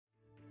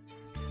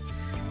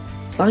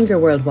Bangor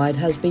Worldwide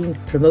has been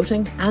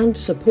promoting and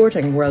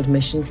supporting World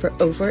Mission for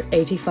over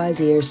 85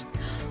 years.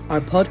 Our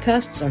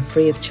podcasts are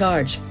free of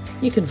charge.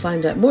 You can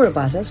find out more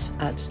about us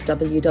at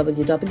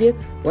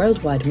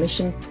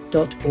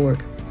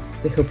www.worldwidemission.org.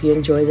 We hope you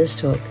enjoy this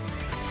talk.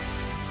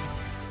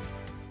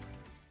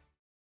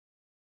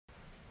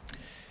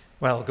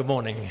 Well, good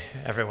morning,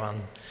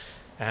 everyone.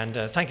 And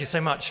thank you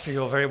so much for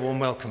your very warm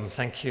welcome.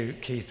 Thank you,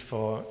 Keith,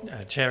 for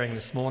chairing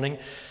this morning.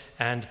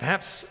 And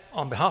perhaps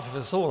on behalf of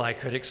us all, I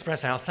could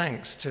express our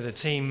thanks to the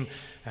team,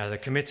 the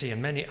committee, and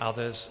many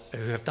others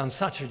who have done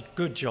such a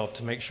good job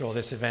to make sure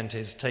this event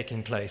is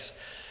taking place.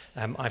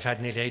 I've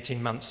had nearly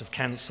 18 months of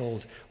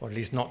cancelled, or at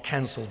least not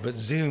cancelled, but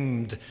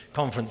Zoomed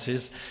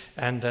conferences.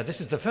 And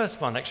this is the first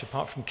one, actually,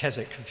 apart from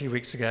Keswick a few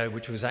weeks ago,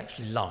 which was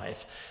actually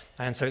live.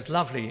 And so it's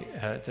lovely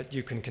that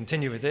you can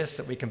continue with this,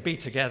 that we can be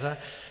together.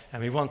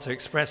 And we want to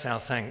express our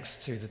thanks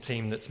to the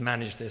team that's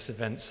managed this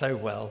event so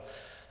well,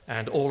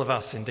 and all of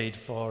us, indeed,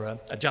 for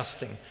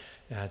adjusting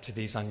to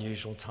these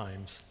unusual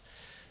times.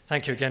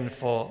 Thank you again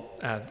for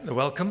the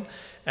welcome.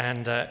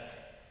 And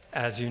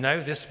as you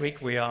know, this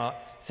week we are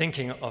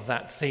thinking of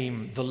that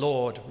theme, The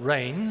Lord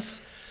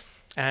Reigns.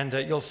 And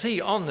you'll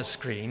see on the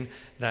screen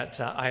that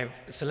I've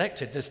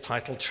selected this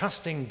title,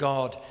 Trusting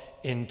God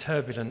in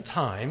Turbulent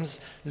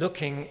Times,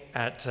 looking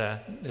at the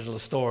little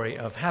story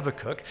of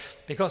Habakkuk,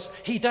 because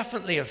he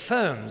definitely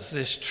affirms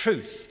this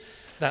truth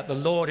that the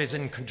Lord is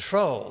in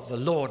control, the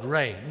Lord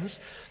reigns.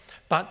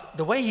 But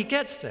the way he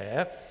gets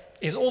there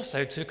is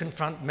also to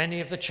confront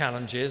many of the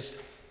challenges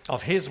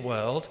of his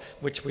world,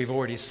 which we've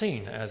already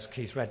seen, as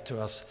Keith read to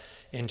us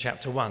in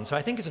chapter 1. So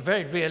I think it's a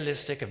very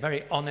realistic, a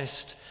very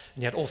honest,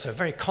 and yet also a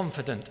very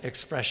confident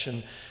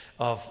expression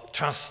of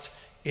trust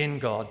in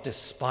God,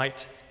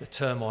 despite the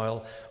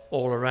turmoil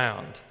all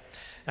around.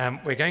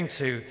 We're going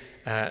to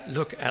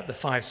look at the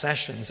 5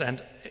 sessions,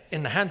 and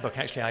in the handbook,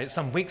 actually, I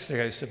some weeks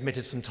ago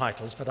submitted some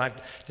titles, but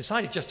I've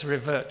decided just to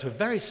revert to a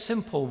very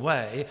simple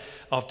way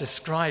of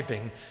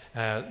describing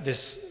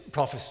this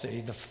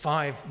prophecy, the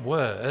 5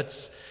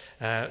 words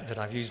that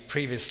I've used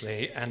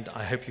previously, and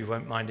I hope you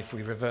won't mind if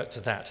we revert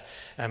to that.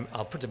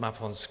 I'll put them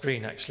up on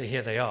screen, actually.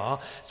 Here they are.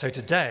 So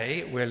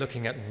today, we're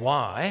looking at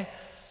why,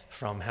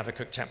 from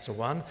Habakkuk chapter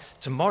 1.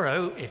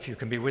 Tomorrow, if you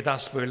can be with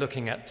us, we're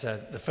looking at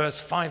the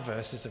first 5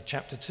 verses of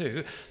chapter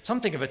 2,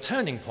 something of a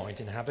turning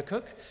point in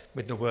Habakkuk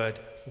with the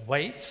word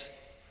wait.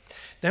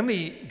 Then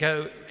we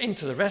go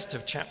into the rest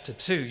of chapter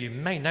 2. You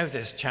may know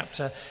this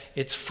chapter.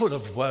 It's full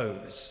of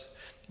woes.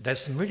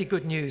 There's some really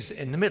good news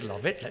in the middle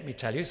of it, let me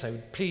tell you, so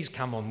please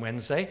come on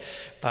Wednesday.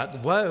 But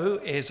woe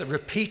is a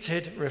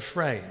repeated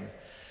refrain.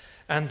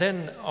 And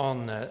then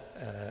on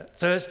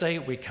Thursday,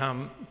 we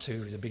come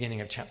to the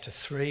beginning of chapter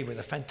 3 with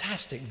a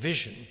fantastic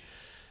vision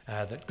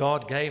that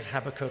God gave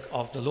Habakkuk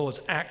of the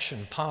Lord's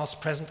action,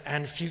 past, present,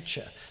 and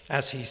future,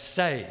 as he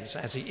saves,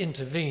 as he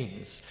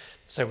intervenes.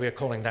 So we're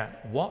calling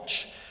that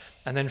watch.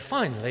 And then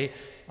finally,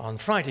 on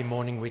Friday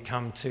morning, we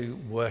come to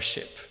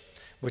worship,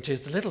 which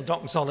is the little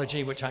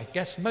doxology, which I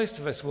guess most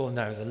of us will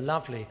know, the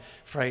lovely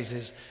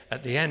phrases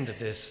at the end of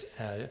this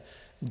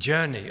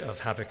journey of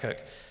Habakkuk,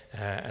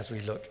 as we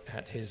look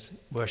at his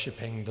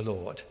worshipping the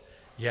Lord.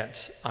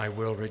 Yet I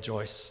will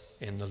rejoice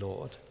in the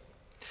Lord.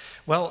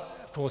 Well,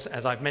 of course,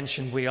 as I've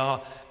mentioned, we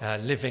are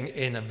living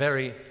in a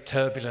very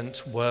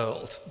turbulent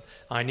world.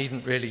 I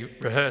needn't really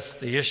rehearse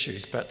the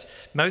issues, but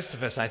most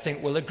of us, I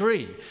think, will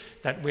agree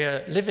that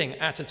we're living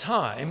at a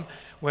time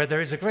where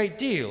there is a great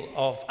deal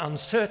of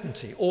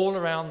uncertainty all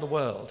around the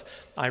world.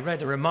 I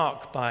read a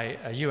remark by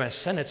a US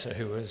senator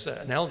who was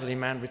an elderly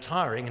man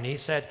retiring, and he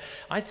said,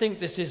 I think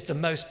this is the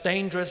most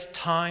dangerous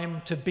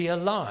time to be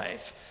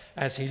alive,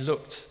 as he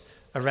looked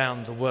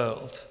around the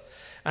world.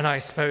 And I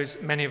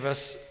suppose many of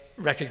us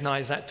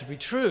recognize that to be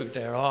true.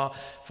 There are,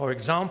 for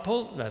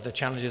example, the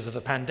challenges of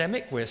the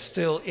pandemic. We're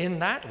still in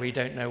that. We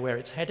don't know where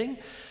it's heading.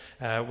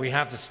 We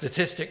have the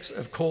statistics,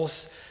 of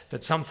course,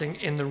 that something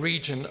in the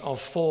region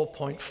of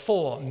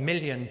 4.4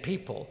 million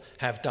people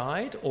have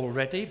died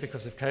already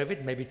because of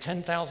COVID, maybe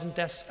 10,000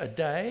 deaths a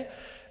day,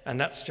 and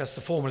that's just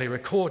the formally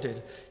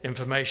recorded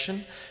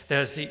information.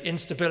 There's the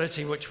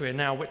instability which we're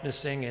now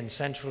witnessing in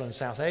Central and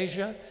South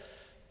Asia,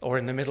 or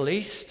in the Middle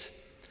East,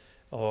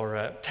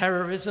 or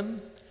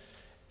terrorism.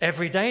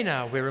 Every day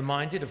now we're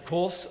reminded, of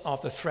course,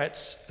 of the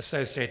threats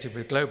associated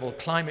with global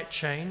climate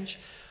change.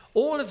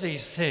 All of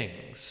these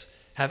things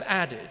have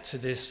added to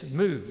this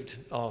mood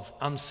of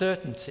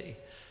uncertainty,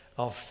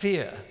 of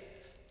fear,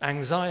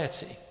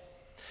 anxiety.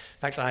 In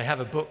fact, I have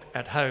a book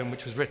at home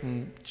which was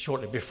written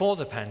shortly before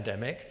the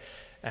pandemic,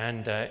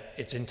 and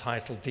it's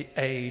entitled The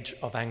Age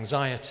of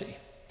Anxiety.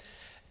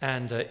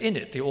 And in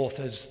it, the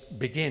authors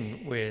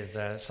begin with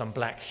some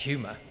black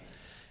humor.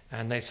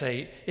 And they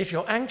say, if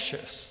you're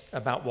anxious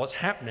about what's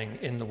happening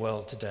in the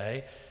world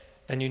today,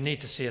 then you need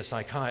to see a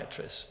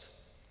psychiatrist.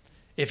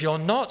 If you're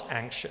not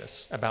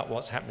anxious about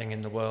what's happening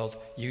in the world,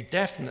 you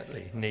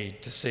definitely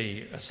need to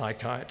see a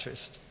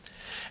psychiatrist.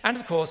 And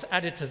of course,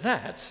 added to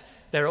that,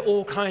 there are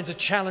all kinds of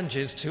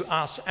challenges to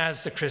us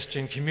as the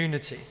Christian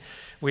community.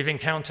 We've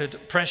encountered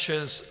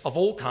pressures of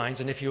all kinds,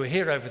 and if you were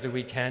here over the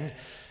weekend,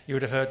 You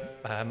would have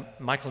heard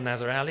Michael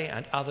Nazarali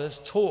and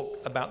others talk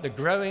about the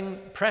growing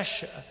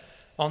pressure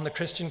on the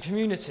Christian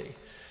community.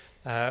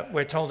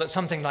 We're told that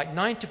something like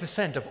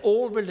 90% of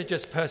all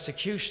religious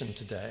persecution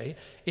today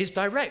is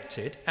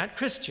directed at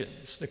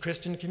Christians, the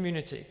Christian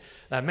community,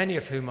 many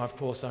of whom, of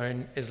course, are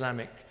in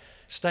Islamic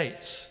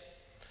states.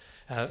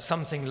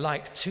 Something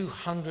like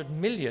 200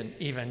 million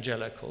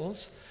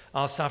evangelicals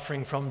are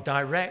suffering from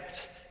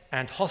direct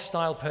and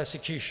hostile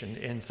persecution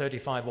in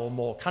 35 or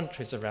more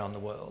countries around the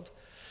world.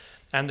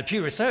 And the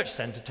Pew Research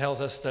Centre tells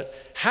us that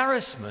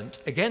harassment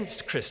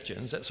against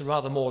Christians, that's a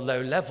rather more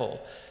low-level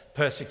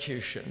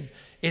persecution,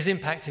 is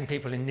impacting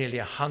people in nearly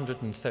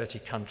 130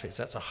 countries.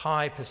 That's a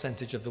high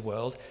percentage of the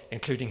world,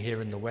 including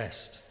here in the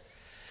West.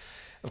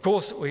 Of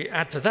course, we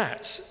add to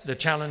that the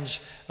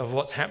challenge of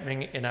what's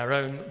happening in our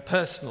own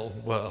personal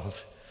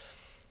world.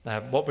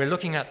 What we're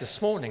looking at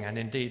this morning, and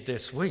indeed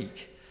this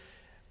week,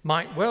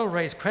 might well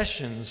raise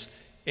questions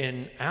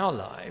in our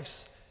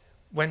lives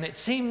when it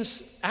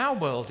seems our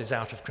world is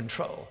out of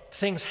control.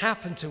 Things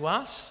happen to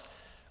us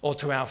or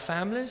to our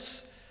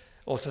families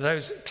or to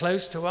those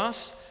close to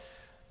us,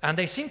 and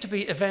they seem to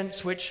be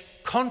events which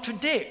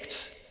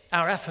contradict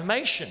our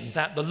affirmation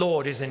that the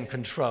Lord is in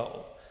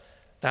control,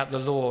 that the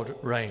Lord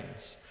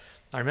reigns.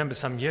 I remember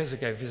some years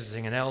ago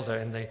visiting an elder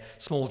in the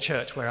small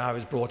church where I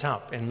was brought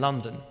up in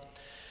London,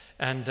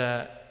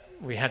 and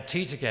we had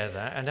tea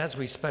together, and as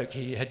we spoke,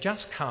 he had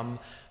just come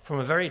from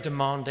a very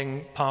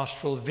demanding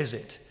pastoral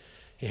visit.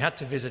 He had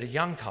to visit a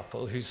young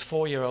couple whose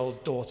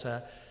 4-year-old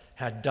daughter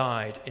had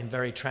died in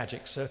very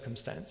tragic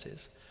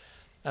circumstances.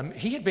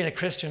 He had been a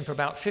Christian for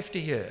about 50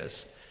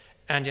 years,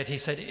 and yet he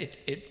said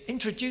it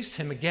introduced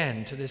him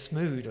again to this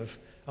mood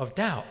of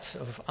doubt,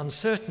 of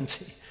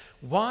uncertainty.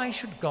 Why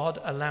should God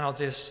allow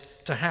this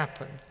to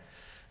happen?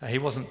 He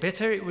wasn't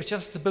bitter, it was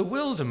just the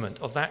bewilderment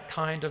of that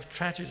kind of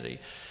tragedy.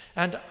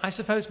 And I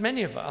suppose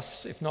many of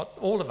us, if not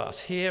all of us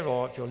here,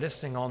 or if you're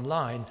listening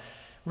online,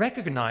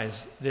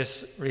 recognize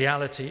this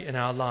reality in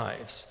our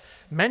lives.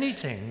 Many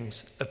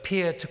things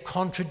appear to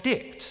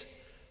contradict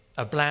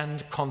a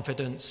bland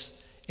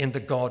confidence in the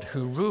God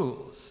who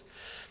rules.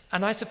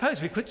 And I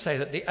suppose we could say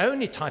that the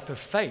only type of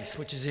faith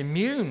which is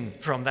immune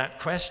from that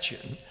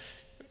question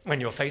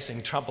when you're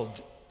facing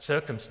troubled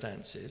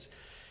circumstances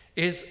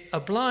is a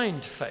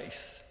blind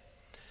faith.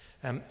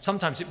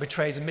 Sometimes it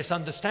betrays a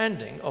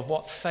misunderstanding of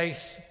what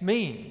faith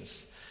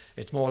means.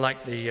 It's more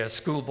like the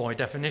schoolboy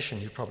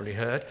definition you've probably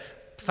heard.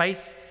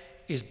 Faith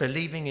is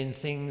believing in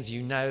things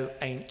you know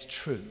ain't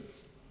true.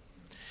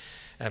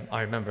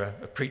 I remember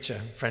a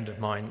preacher friend of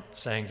mine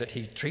saying that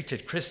he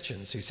treated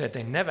Christians who said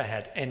they never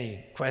had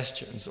any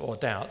questions or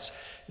doubts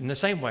in the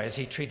same way as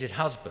he treated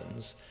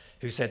husbands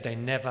who said they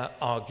never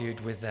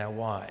argued with their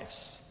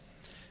wives.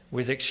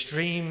 With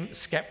extreme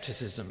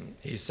skepticism,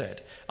 he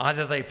said.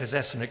 Either they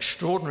possess an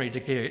extraordinary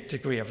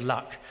degree of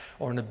luck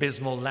or an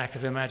abysmal lack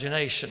of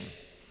imagination.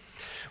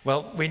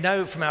 Well, we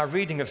know from our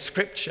reading of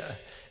Scripture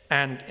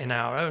and in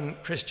our own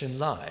Christian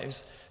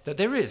lives that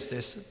there is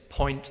this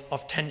point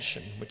of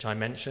tension, which I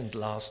mentioned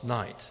last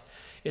night.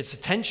 It's a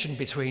tension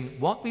between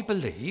what we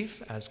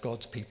believe as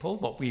God's people,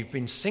 what we've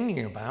been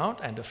singing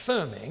about and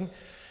affirming,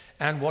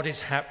 and what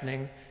is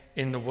happening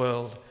in the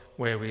world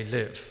where we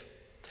live.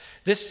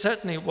 This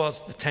certainly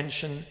was the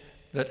tension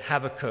that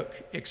Habakkuk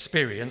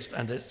experienced,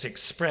 and it's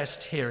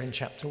expressed here in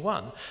chapter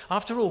 1.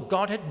 After all,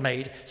 God had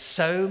made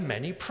so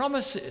many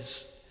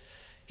promises.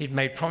 He'd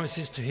made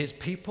promises to his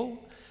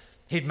people.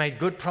 He'd made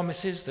good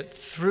promises that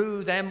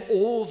through them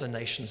all the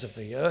nations of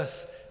the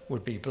earth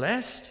would be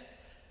blessed,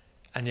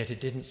 and yet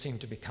it didn't seem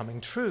to be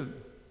coming true.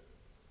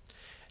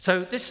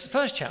 So this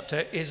first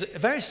chapter is a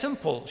very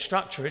simple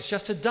structure. It's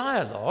just a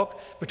dialogue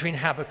between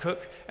Habakkuk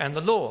and the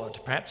Lord.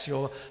 Perhaps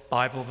your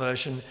Bible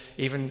version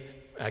even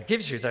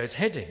gives you those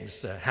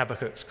headings,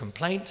 Habakkuk's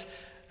complaint,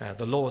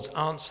 the Lord's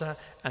answer,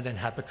 and then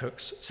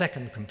Habakkuk's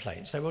second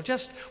complaint. So we'll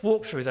just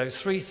walk through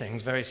those three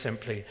things very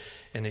simply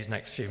in these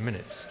next few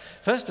minutes.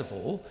 First of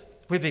all,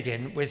 we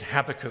begin with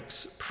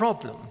Habakkuk's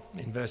problem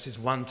in verses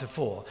 1 to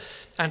 4.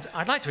 And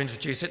I'd like to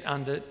introduce it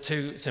under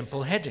two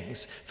simple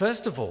headings.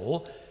 First of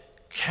all,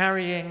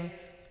 carrying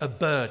a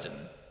burden,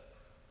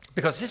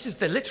 because this is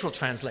the literal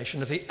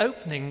translation of the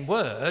opening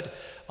word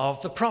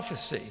of the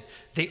prophecy,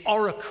 the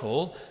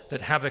oracle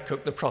that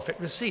Habakkuk the prophet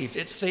received.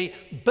 It's the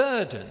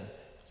burden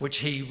which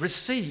he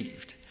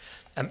received.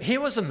 Here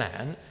was a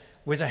man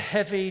with a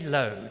heavy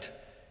load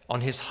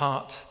on his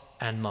heart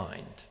and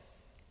mind.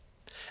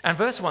 And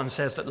verse 1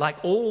 says that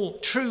like all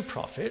true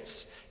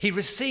prophets, he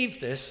received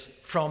this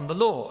from the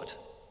Lord.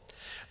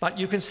 But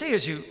you can see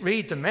as you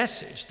read the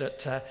message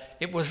that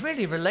it was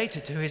really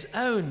related to his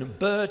own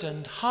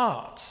burdened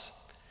heart.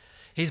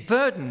 He's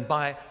burdened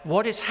by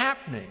what is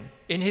happening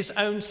in his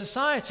own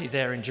society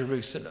there in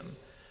Jerusalem.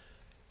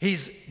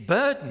 He's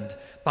burdened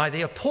by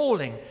the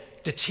appalling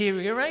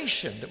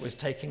deterioration that was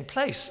taking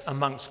place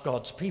amongst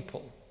God's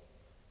people.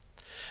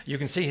 You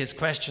can see his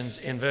questions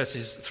in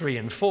verses 3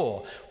 and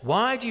 4.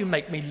 Why do you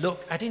make me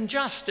look at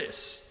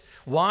injustice?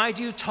 Why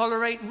do you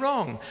tolerate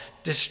wrong?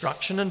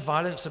 Destruction and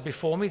violence are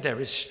before me.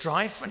 There is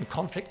strife and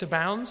conflict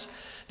abounds.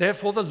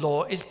 Therefore the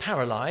law is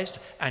paralyzed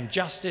and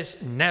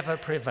justice never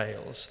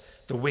prevails.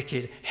 The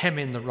wicked hem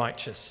in the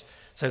righteous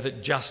so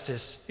that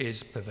justice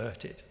is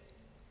perverted.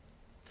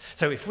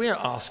 So if we're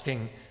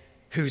asking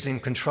who's in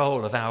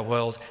control of our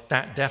world,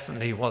 that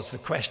definitely was the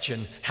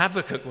question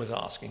Habakkuk was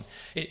asking.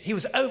 He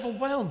was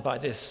overwhelmed by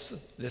this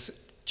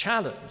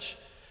challenge.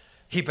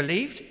 He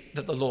believed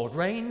that the Lord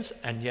reigns,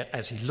 and yet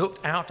as he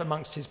looked out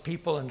amongst his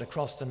people and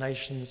across the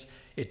nations,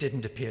 it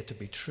didn't appear to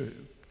be true.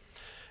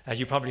 As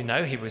you probably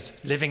know, he was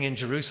living in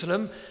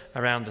Jerusalem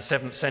around the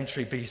 7th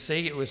century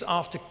BC. It was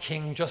after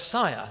King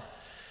Josiah.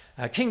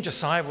 King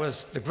Josiah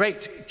was the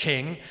great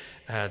king,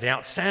 the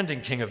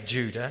outstanding king of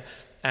Judah,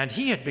 and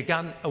he had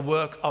begun a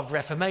work of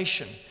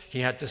reformation. He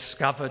had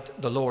discovered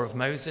the law of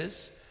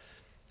Moses,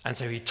 and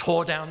so he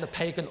tore down the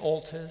pagan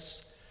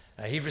altars.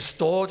 He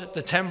restored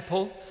the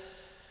temple.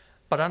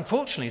 But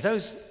unfortunately,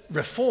 those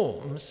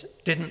reforms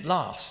didn't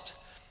last.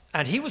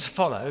 And he was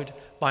followed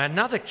by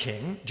another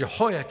king,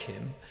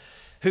 Jehoiakim,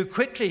 who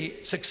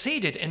quickly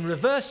succeeded in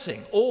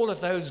reversing all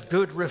of those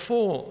good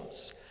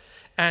reforms.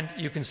 And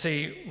you can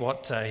see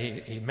what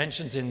he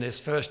mentions in this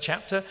first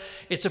chapter.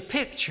 It's a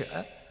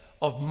picture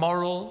of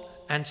moral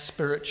and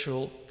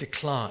spiritual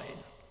decline.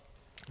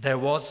 There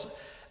was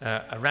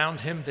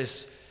around him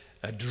this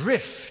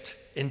drift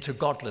into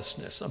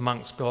godlessness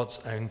amongst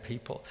God's own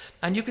people.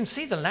 And you can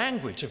see the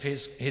language of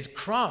his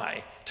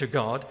cry to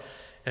God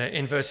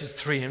in verses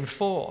 3 and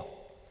 4.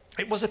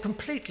 It was a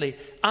completely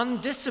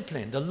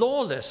undisciplined, a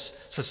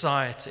lawless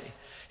society.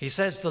 He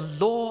says the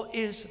law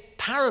is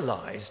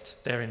paralyzed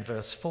there in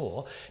verse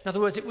 4. In other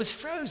words, it was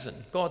frozen.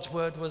 God's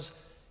word was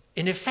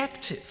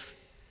ineffective.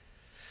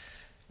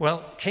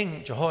 Well,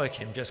 King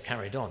Jehoiakim just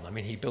carried on. I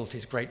mean, he built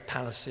his great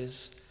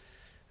palaces.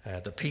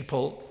 The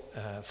people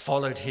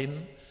followed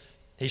him.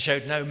 He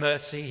showed no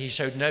mercy. He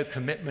showed no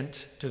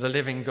commitment to the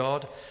living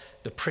God.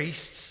 The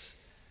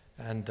priests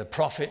and the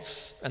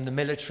prophets and the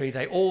military,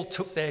 they all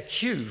took their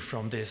cue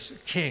from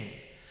this king.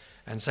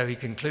 And so he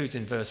concludes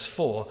in verse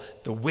 4,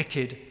 the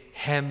wicked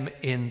hem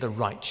in the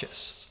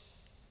righteous.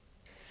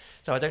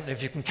 So I don't know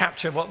if you can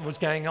capture what was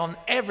going on.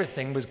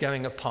 Everything was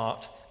going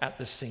apart at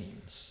the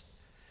seams.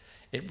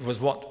 It was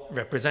what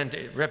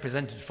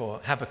represented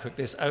for Habakkuk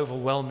this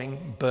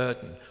overwhelming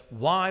burden.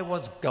 Why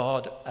was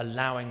God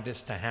allowing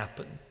this to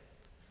happen?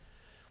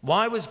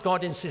 Why was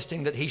God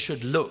insisting that he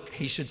should look,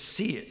 he should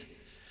see it?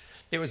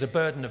 It was a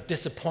burden of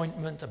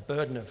disappointment, a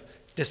burden of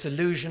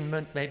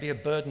disillusionment, maybe a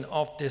burden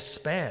of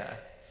despair.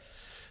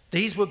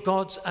 These were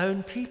God's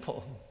own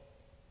people.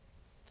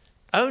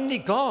 Only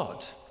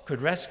God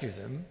could rescue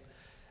them.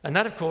 And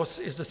that, of course,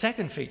 is the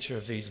second feature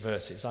of these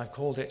verses. I've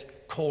called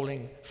it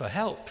calling for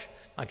help.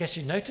 I guess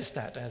you noticed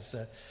that as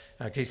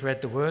Keith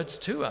read the words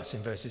to us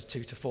in verses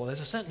 2 to 4.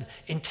 There's a certain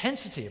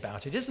intensity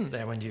about it, isn't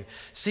there, when you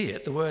see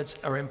it? The words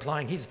are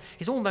implying he's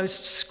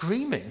almost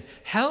screaming,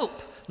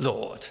 "Help,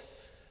 Lord.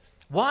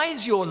 Why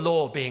is your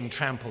law being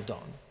trampled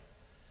on?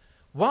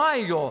 Why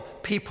are your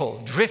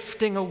people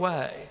drifting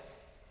away?"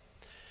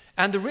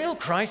 And the real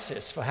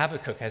crisis for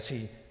Habakkuk as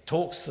he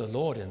talks to the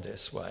Lord in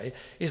this way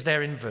is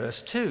there in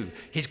verse 2.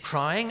 He's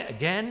crying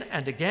again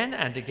and again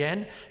and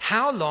again,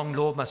 "How long,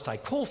 Lord, must I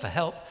call for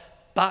help?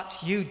 But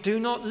you do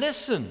not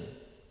listen."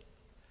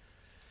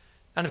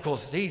 And of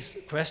course, these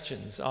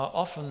questions are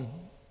often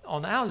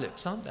on our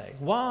lips, aren't they?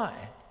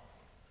 Why?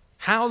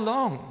 How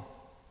long?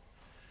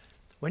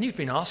 When you've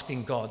been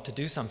asking God to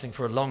do something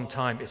for a long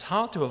time, it's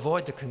hard to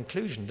avoid the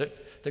conclusion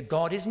that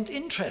God isn't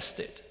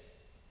interested.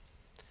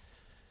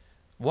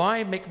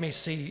 Why make me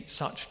see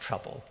such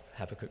trouble,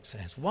 Habakkuk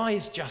says. Why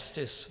is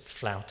justice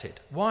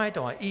flouted? Why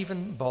do I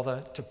even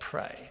bother to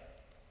pray?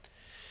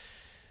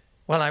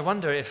 Well, I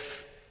wonder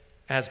if,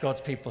 as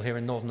God's people here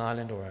in Northern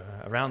Ireland or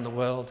around the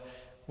world,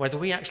 whether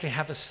we actually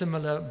have a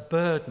similar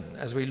burden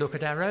as we look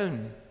at our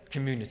own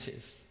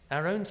communities,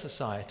 our own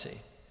society,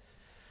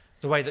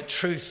 the way that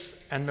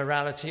truth and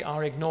morality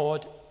are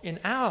ignored in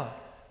our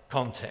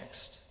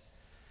context.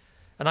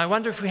 And I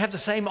wonder if we have the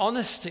same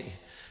honesty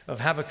of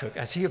Habakkuk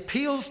as he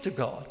appeals to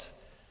God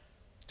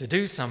to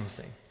do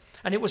something.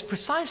 And it was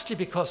precisely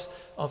because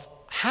of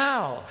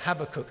how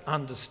Habakkuk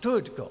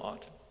understood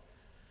God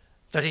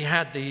that he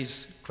had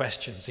these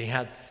questions, he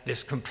had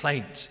this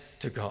complaint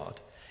to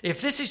God.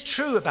 If this is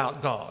true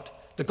about God,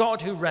 the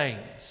God who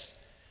reigns,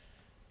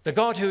 the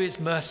God who is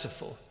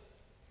merciful,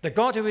 the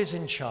God who is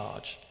in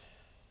charge,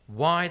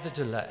 why the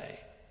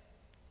delay?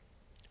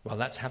 Well,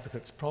 that's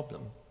Habakkuk's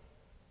problem.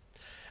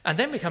 And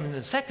then we come in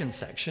the second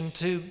section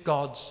to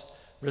God's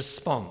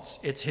response.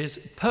 It's his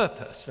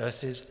purpose,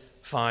 verses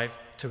 5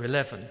 to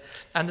 11.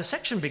 And the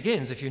section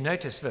begins, if you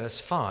notice verse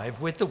 5,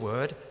 with the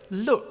word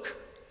look.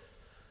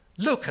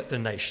 Look at the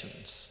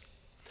nations.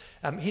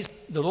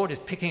 The Lord is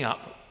picking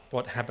up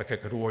what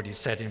Habakkuk had already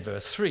said in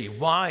verse 3.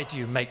 Why do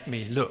you make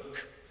me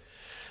look?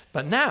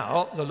 But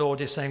now the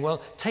Lord is saying,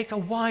 well, take a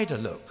wider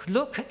look.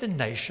 Look at the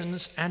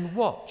nations and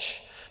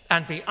watch.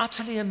 and be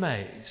utterly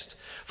amazed,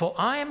 for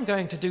I am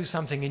going to do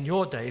something in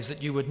your days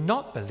that you would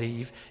not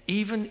believe,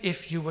 even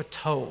if you were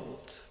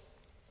told.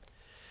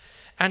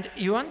 And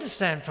you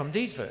understand from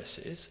these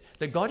verses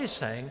that God is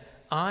saying,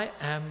 I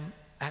am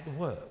at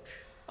work.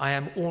 I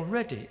am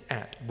already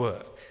at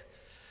work.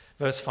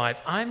 Verse 5,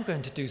 I'm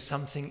going to do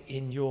something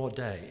in your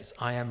days.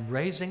 I am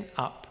raising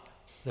up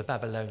the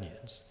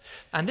Babylonians.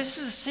 And this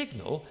is a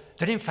signal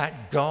that, in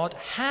fact, God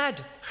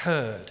had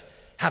heard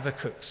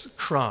Habakkuk's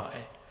cry.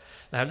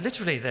 Now,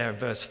 literally there in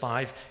verse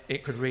 5,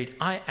 it could read,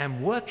 I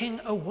am working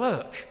a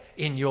work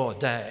in your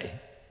day.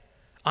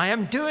 I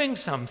am doing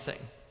something.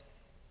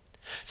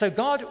 So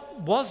God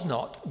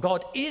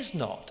is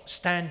not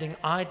standing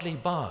idly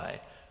by,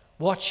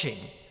 watching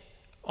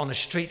on a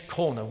street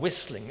corner,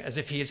 whistling as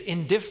if he is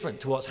indifferent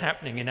to what's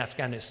happening in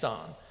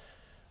Afghanistan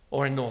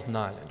or in Northern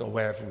Ireland or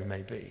wherever we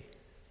may be.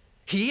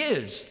 He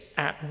is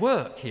at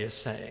work, he is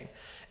saying.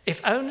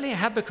 If only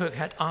Habakkuk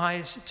had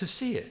eyes to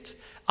see it.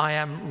 I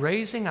am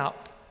raising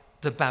up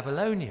the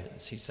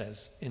Babylonians, he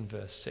says in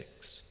verse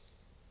 6.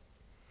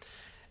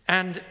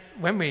 And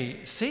when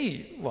we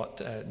see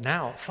what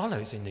now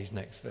follows in these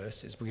next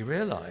verses, we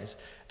realize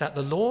that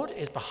the Lord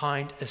is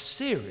behind a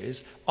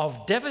series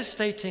of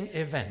devastating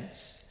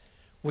events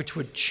which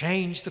would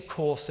change the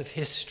course of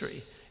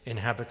history in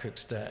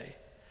Habakkuk's day.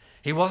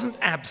 He wasn't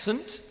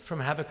absent from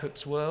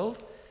Habakkuk's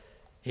world.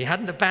 He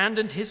hadn't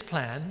abandoned his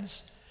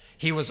plans.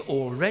 He was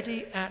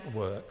already at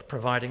work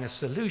providing a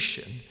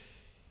solution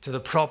to the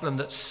problem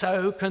that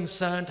so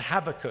concerned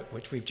Habakkuk,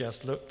 which we've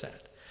just looked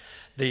at.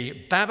 The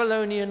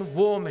Babylonian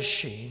war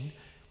machine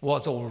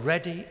was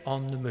already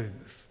on the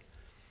move.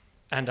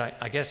 And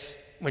I guess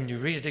when you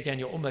read it again,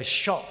 you're almost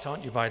shocked,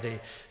 aren't you, by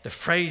the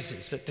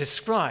phrases that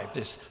describe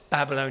this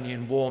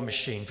Babylonian war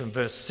machine from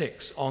verse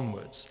 6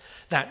 onwards.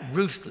 That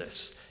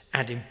ruthless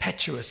and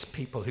impetuous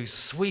people who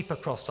sweep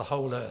across the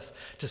whole earth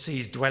to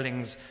seize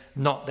dwellings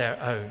not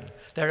their own.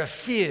 They're a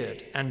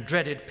feared and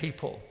dreaded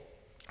people.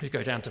 You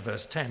go down to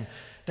verse 10.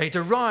 They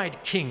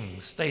deride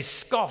kings, they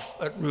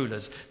scoff at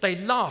rulers, they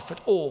laugh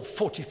at all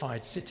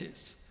fortified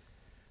cities.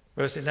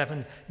 Verse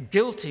 11,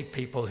 guilty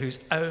people whose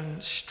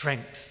own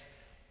strength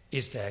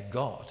is their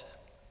God.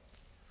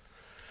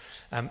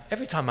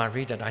 Every time I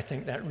read that, I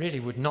think that really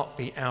would not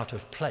be out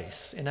of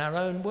place in our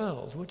own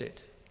world, would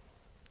it?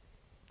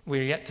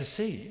 We're yet to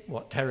see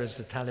what terrors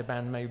the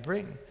Taliban may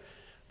bring.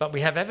 But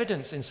we have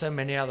evidence in so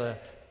many other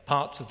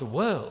parts of the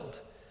world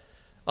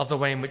of the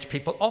way in which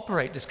people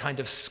operate this kind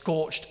of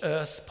scorched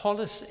earth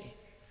policy.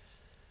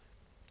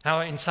 How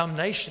in some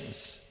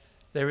nations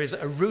there is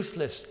a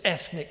ruthless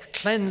ethnic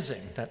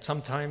cleansing that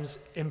sometimes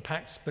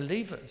impacts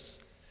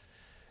believers.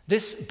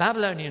 This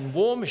Babylonian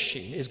war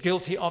machine is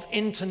guilty of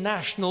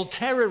international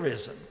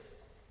terrorism,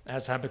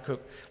 as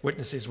Habakkuk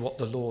witnesses what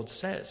the Lord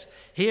says.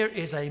 Here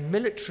is a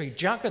military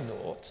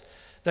juggernaut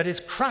that is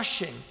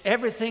crushing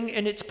everything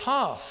in its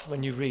path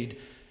when you read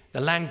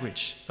the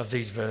language of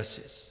these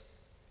verses.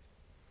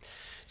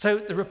 So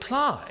the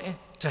reply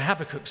to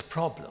Habakkuk's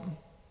problem,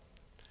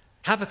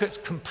 Habakkuk's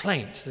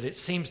complaint that it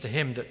seems to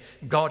him that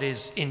God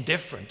is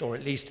indifferent or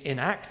at least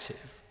inactive,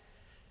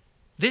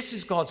 this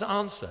is God's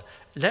answer.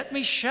 Let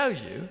me show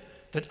you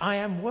that I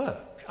am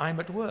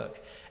at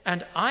work,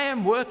 and I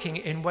am working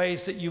in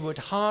ways that you would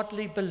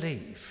hardly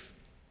believe,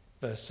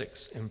 verse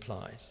 6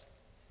 implies.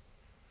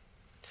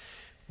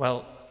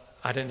 Well,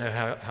 I don't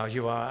know how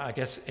you are. I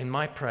guess in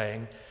my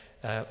praying,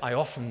 I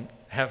often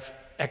have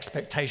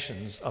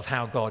expectations of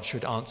how God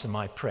should answer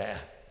my prayer.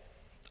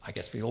 I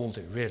guess we all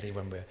do, really,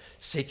 when we're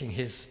seeking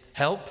his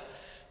help.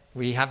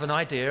 We have an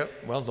idea,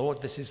 well,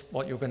 Lord, this is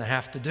what you're going to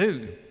have to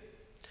do.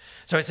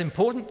 So it's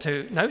important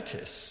to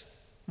notice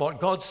what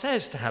God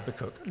says to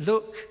Habakkuk.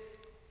 Look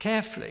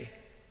carefully.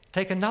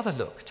 Take another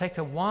look. Take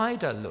a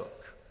wider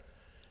look.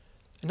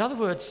 In other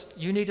words,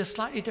 you need a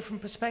slightly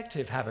different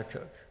perspective,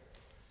 Habakkuk.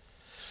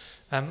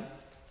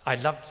 I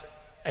loved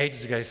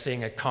ages ago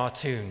seeing a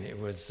cartoon. It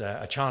was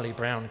a Charlie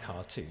Brown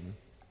cartoon.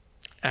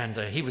 And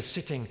he was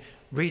sitting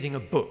reading a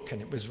book,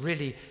 and it was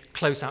really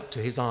close up to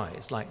his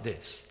eyes, like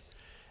this.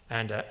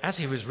 And as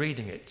he was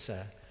reading it,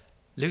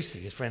 Lucy,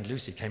 his friend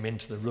Lucy, came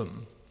into the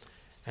room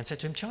and said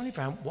to him, Charlie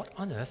Brown, what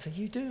on earth are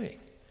you doing?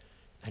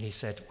 And he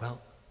said, well,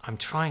 I'm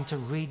trying to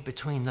read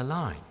between the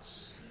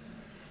lines.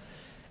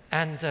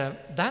 And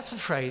that's a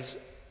phrase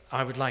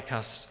I would like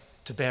us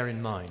to bear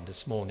in mind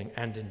this morning,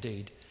 and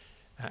indeed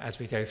as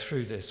we go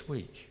through this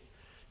week.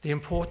 The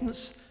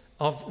importance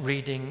of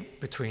reading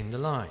between the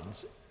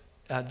lines.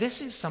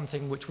 This is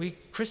something which we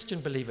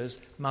Christian believers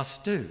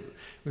must do.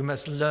 We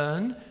must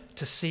learn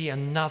to see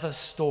another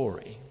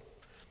story.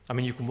 I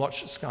mean, you can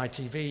watch Sky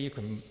TV, you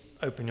can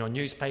open your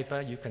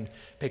newspaper, you can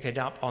pick it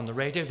up on the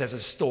radio. There's a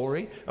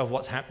story of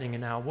what's happening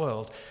in our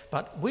world.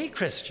 But we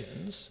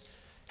Christians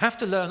have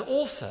to learn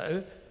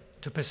also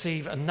to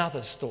perceive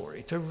another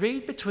story, to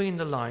read between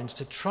the lines,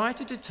 to try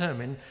to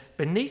determine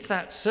beneath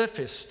that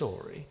surface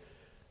story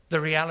the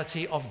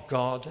reality of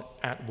God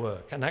at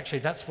work. And actually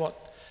that's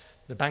what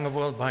the Bangor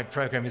Worldwide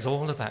program is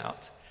all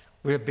about.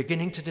 We're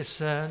beginning to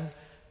discern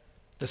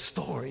the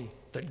story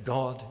that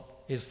God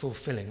is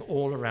fulfilling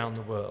all around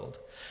the world.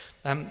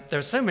 There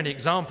are so many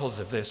examples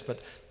of this,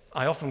 but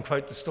I often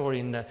quote the story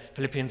in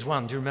Philippians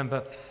 1. Do you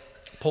remember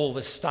Paul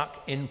was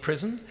stuck in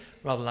prison,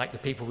 rather like the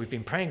people we've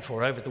been praying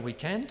for over the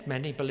weekend,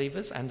 many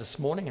believers, and this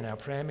morning in our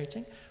prayer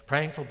meeting,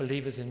 praying for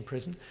believers in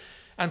prison.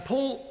 And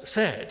Paul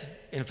said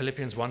in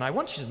Philippians 1, I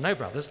want you to know,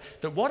 brothers,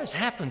 that what has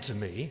happened to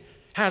me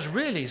has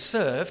really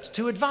served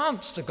to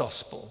advance the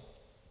gospel.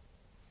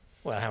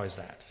 Well, how is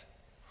that?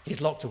 He's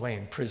locked away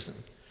in prison.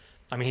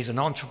 I mean, he's an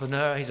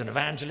entrepreneur, he's an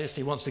evangelist,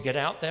 he wants to get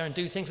out there and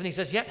do things. And he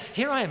says, yeah,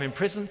 here I am in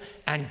prison,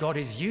 and God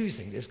is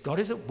using this. God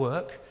is at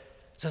work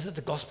so that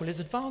the gospel is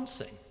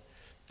advancing.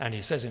 And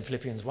he says in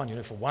Philippians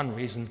 1, for one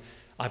reason,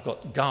 I've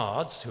got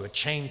guards who are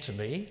chained to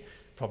me,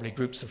 probably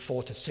groups of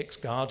 4 to 6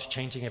 guards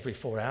changing every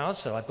 4 hours,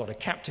 so I've got a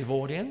captive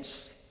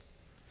audience.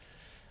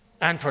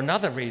 And for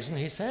another reason,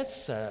 he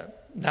says,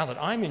 now that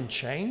I'm in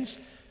chains,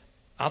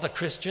 other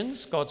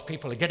Christians, God's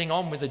people, are getting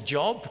on with the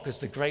job because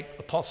the great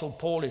apostle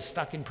Paul is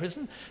stuck in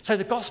prison. So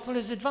the gospel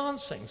is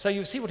advancing. So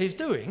you see what he's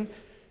doing?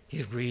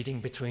 He's reading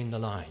between the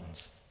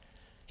lines.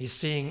 He's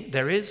seeing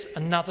there is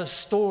another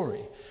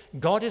story.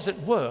 God is at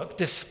work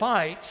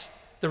despite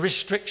the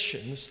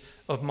restrictions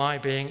of my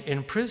being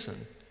in prison.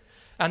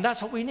 And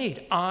that's what we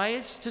need,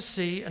 eyes to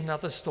see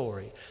another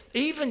story.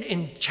 Even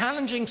in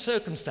challenging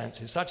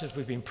circumstances, such as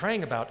we've been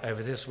praying about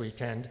over this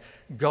weekend,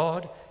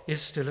 God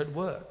is still at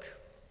work.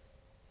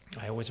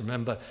 I always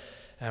remember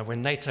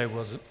when NATO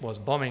was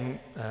bombing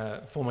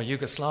former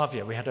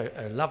Yugoslavia, we had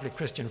a lovely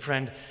Christian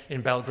friend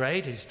in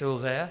Belgrade. He's still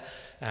there.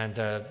 And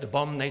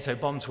NATO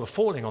bombs were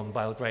falling on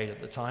Belgrade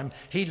at the time.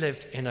 He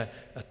lived in a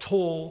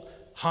tall,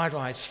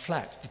 high-rise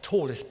flat, the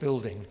tallest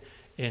building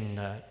in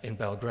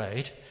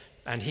Belgrade.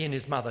 And he and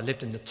his mother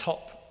lived in the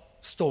top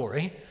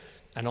story.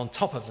 And on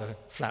top of the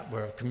flat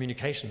were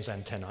communications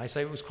antennae, so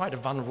it was quite a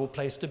vulnerable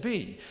place to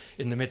be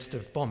in the midst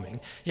of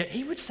bombing. Yet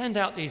he would send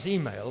out these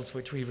emails,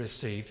 which we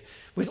received,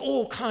 with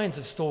all kinds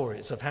of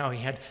stories of how he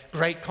had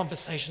great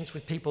conversations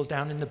with people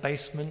down in the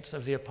basement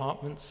of the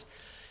apartments,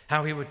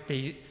 how he would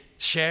be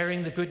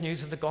sharing the good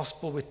news of the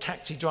gospel with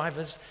taxi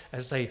drivers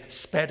as they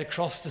sped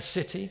across the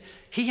city.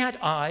 He had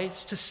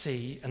eyes to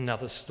see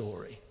another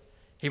story.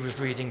 He was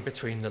reading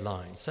between the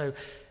lines. So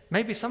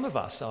maybe some of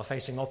us are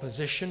facing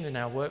opposition in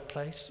our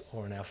workplace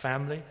or in our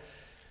family.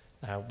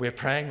 We're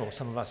praying, or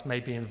some of us may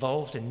be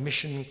involved in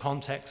mission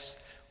contexts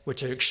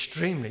which are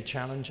extremely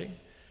challenging.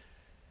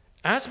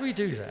 As we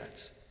do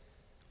that,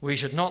 we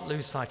should not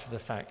lose sight of the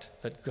fact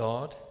that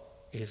God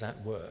is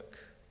at work.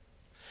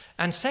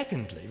 And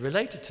secondly,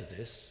 related to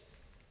this,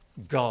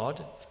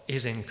 God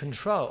is in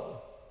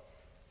control.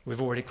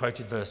 We've already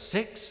quoted verse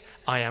 6,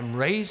 I am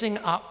raising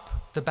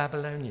up the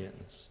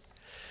Babylonians.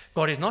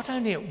 God is not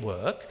only at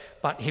work,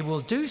 but he will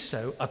do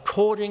so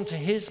according to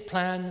his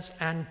plans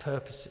and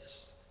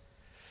purposes.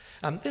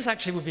 This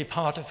actually would be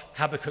part of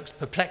Habakkuk's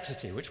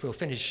perplexity, which we'll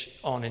finish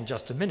on in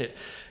just a minute.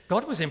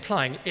 God was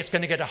implying it's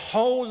going to get a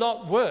whole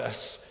lot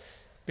worse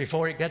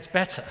before it gets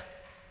better.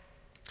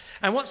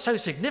 And what's so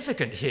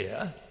significant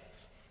here,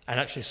 and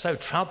actually so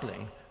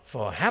troubling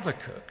for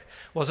Habakkuk,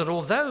 was that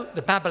although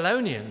the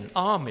Babylonian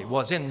army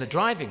was in the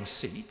driving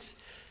seat,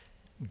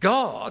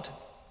 God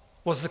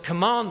was the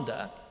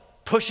commander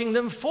pushing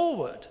them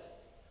forward.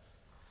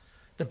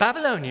 The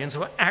Babylonians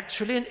were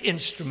actually an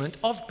instrument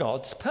of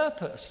God's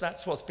purpose.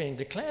 That's what's being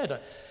declared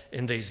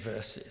in these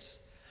verses.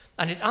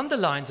 And it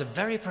underlines a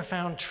very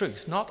profound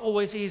truth, not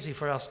always easy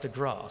for us to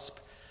grasp.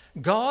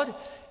 God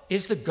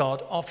is the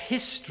God of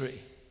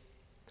history.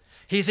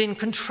 He's in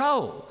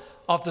control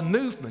of the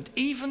movement,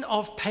 even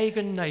of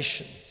pagan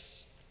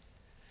nations.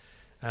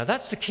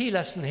 That's the key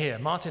lesson here.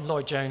 Martin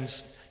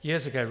Lloyd-Jones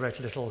years ago wrote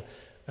a little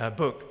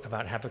book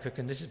about Habakkuk,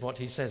 and this is what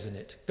he says in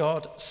it.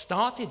 God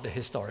started the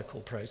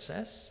historical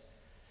process,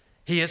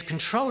 he is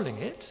controlling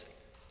it,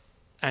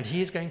 and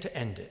he is going to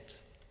end it.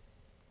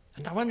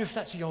 And I wonder if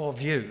that's your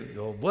view,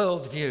 your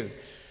world view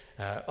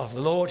of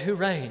the Lord who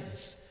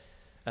reigns.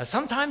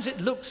 Sometimes it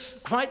looks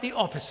quite the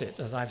opposite,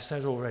 as I've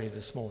said already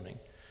this morning.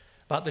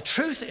 But the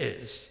truth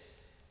is,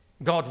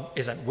 God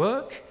is at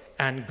work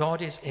and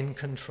God is in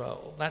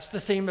control. That's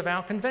the theme of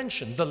our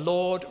convention. The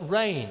Lord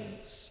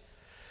reigns.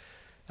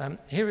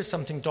 Here is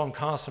something Don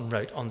Carson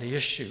wrote on the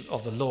issue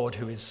of the Lord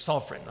who is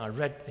sovereign. I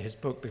read his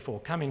book before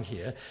coming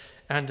here,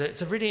 and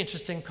it's a really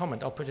interesting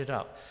comment. I'll put it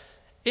up.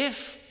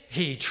 If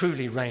he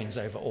truly reigns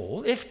over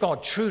all, if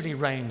God truly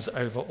reigns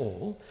over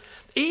all,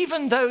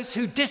 even those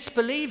who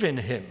disbelieve in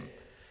him,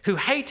 who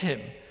hate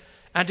him,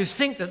 and who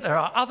think that there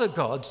are other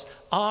gods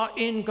are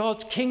in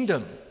God's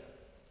kingdom.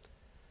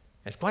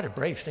 It's quite a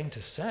brave thing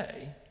to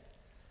say,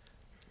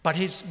 but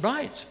he's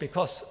right,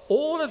 because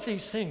all of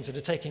these things that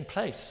are taking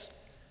place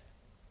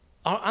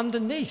are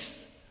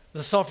underneath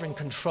the sovereign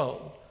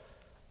control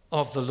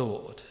of the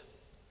Lord.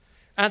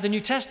 And the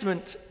New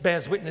Testament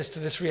bears witness to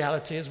this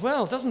reality as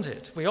well, doesn't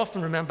it? We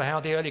often remember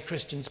how the early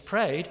Christians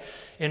prayed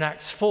in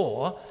Acts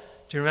 4.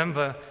 Do you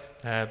remember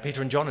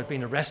Peter and John had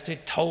been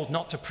arrested, told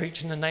not to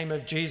preach in the name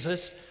of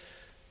Jesus?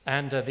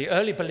 And the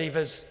early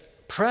believers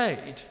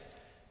prayed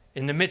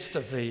in the midst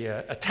of the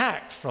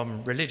attack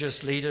from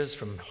religious leaders,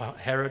 from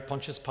Herod,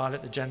 Pontius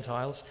Pilate, the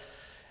Gentiles.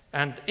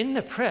 And in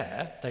the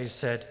prayer, they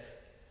said,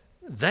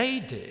 they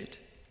did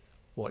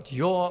what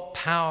your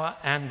power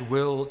and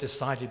will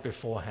decided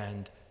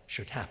beforehand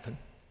should happen.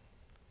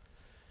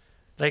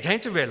 They came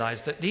to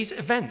realize that these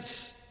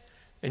events,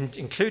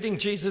 including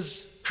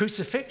Jesus'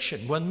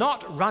 crucifixion, were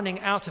not running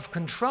out of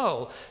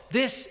control.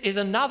 This is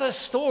another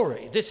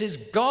story. This is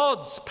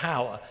God's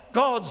power,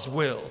 God's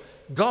will,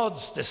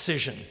 God's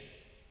decision.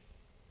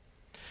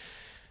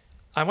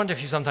 I wonder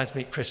if you sometimes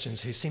meet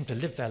Christians who seem to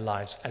live their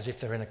lives as if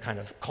they're in a kind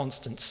of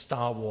constant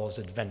Star Wars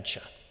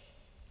adventure.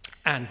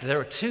 And there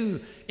are two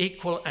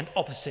equal and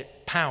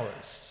opposite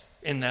powers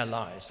in their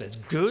lives. There's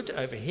good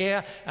over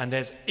here and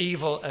there's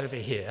evil over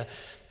here.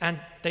 And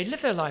they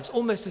live their lives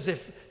almost as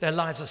if their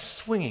lives are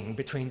swinging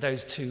between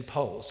those two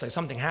poles. So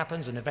something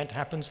happens, an event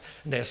happens,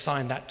 and they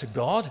assign that to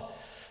God.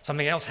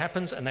 Something else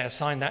happens, and they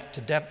assign that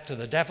to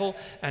the devil.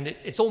 And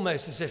it's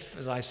almost as if,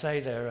 as I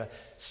say, they're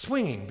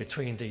swinging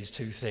between these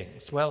two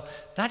things. Well,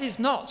 that is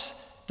not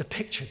the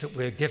picture that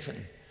we're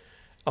given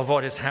of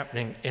what is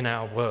happening in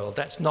our world.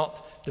 That's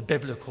not the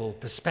biblical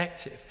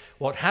perspective.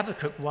 What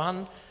Habakkuk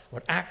 1,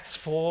 what Acts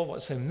 4,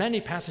 what so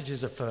many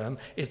passages affirm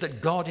is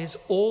that God is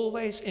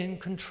always in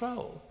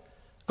control.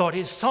 God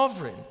is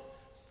sovereign.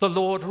 The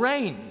Lord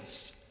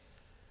reigns.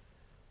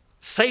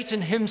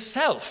 Satan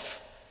himself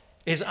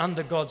is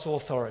under God's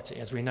authority,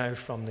 as we know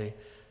from the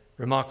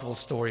remarkable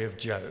story of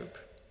Job.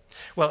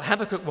 Well,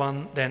 Habakkuk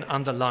 1 then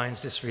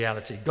underlines this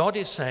reality. God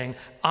is saying,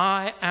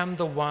 I am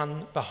the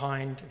one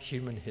behind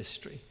human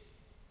history.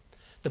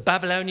 The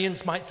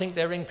Babylonians might think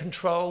they're in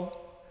control.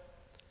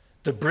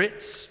 The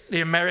Brits,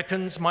 the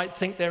Americans might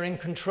think they're in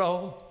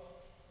control.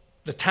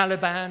 The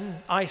Taliban,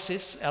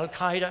 ISIS,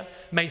 Al-Qaeda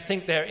may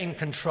think they're in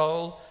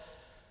control.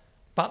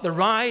 But the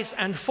rise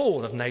and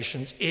fall of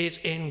nations is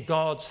in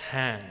God's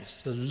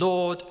hands. The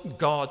Lord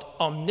God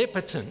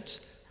omnipotent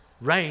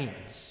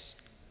reigns.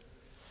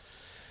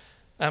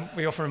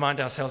 We often remind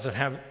ourselves of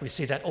how we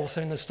see that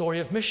also in the story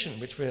of mission,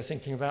 which we're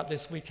thinking about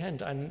this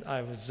weekend. And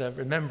I was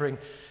remembering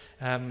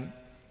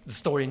the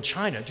story in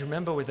China. Do you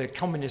remember with the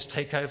communist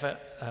takeover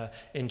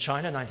in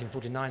China,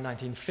 1949,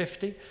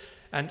 1950?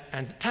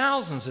 And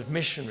thousands of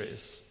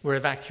missionaries were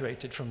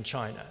evacuated from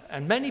China.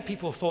 And many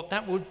people thought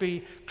that would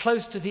be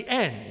close to the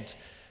end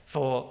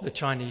for the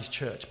Chinese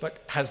church.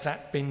 But has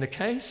that been the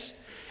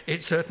case?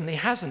 It certainly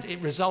hasn't. It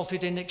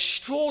resulted in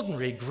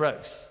extraordinary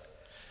growth.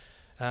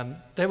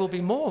 There will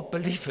be more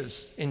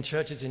believers in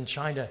churches in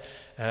China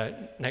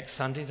next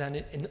Sunday than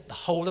in the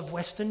whole of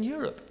Western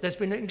Europe. There's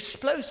been an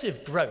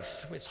explosive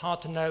growth. It's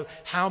hard to know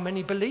how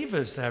many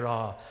believers there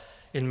are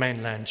in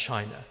mainland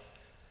China.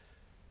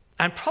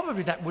 And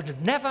probably that would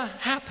have never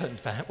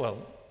happened. Well,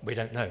 we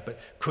don't know, but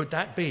could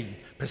that be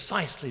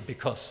precisely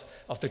because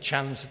of the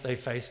challenge that they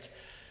faced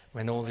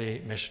when all the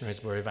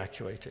missionaries were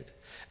evacuated?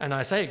 And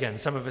I say again,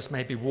 some of us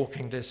may be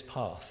walking this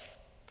path.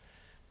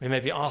 We may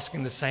be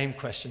asking the same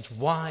questions.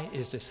 Why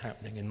is this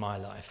happening in my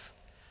life?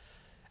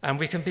 And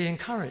we can be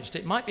encouraged.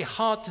 It might be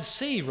hard to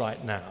see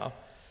right now,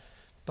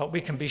 but we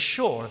can be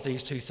sure of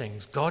these two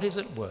things. God is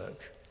at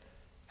work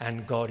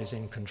and God is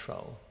in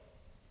control.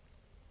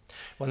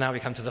 Well, now we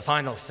come to the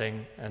final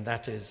thing, and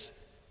that is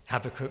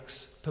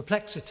Habakkuk's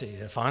perplexity,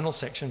 the final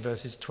section,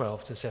 verses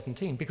 12 to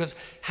 17, because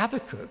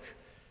Habakkuk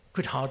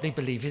could hardly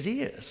believe his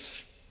ears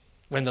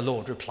when the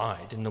Lord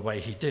replied in the way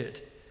he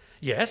did.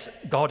 Yes,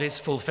 God is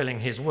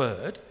fulfilling his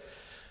word,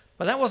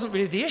 but that wasn't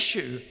really the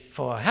issue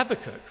for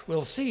Habakkuk.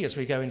 We'll see as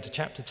we go into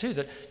chapter 2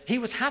 that he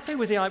was happy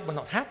with well,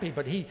 not happy,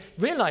 but he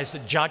realized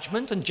that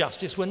judgment and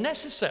justice were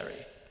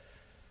necessary.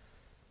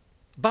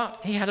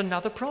 But he had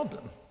another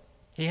problem.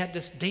 He had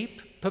this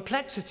deep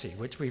perplexity,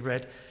 which we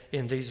read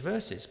in these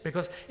verses,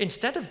 because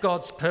instead of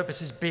God's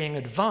purposes being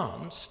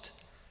advanced,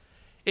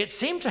 it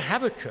seemed to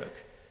Habakkuk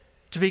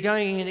to be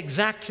going in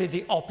exactly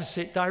the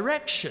opposite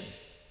direction.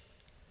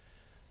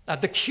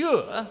 The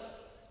cure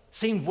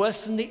seemed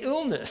worse than the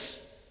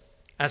illness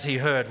as he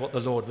heard what the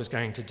Lord was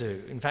going to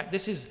do. In fact,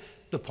 this is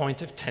the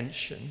point of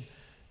tension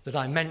that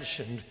I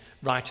mentioned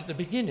right at the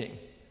beginning.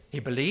 He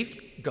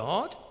believed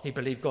God, he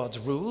believed God's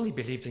rule, he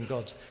believed in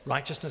God's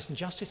righteousness and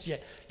justice,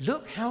 yet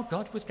look how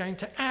God was going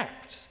to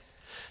act.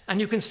 And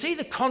you can see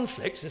the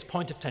conflict, this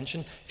point of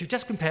tension, if you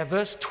just compare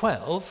verse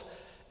 12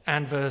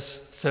 and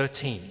verse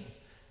 13.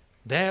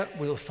 There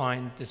we'll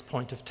find this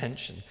point of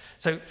tension.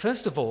 So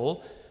first of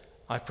all,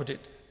 I put it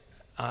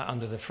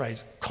under the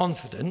phrase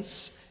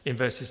confidence in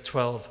verses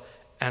 12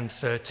 and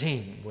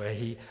 13, where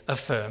he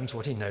affirms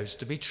what he knows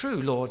to be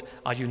true. Lord,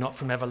 are you not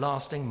from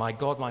everlasting? My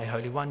God, my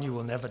Holy One, you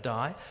will never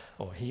die,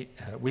 or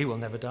we will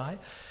never die.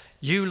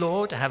 You,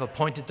 Lord, have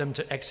appointed them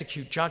to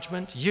execute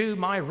judgment. You,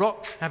 my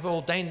rock, have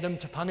ordained them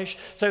to punish.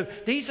 So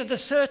these are the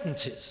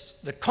certainties,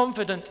 the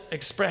confident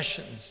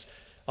expressions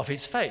of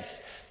his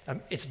faith.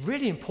 It's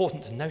really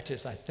important to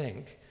notice, I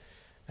think,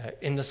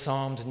 in the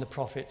Psalms, in the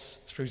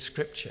prophets, through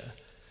Scripture,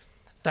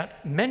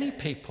 that many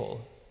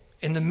people,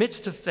 in the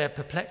midst of their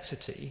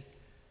perplexity,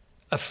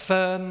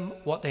 affirm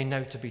what they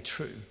know to be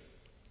true.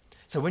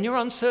 So when you're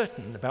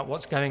uncertain about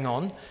what's going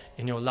on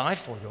in your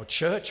life or your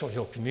church or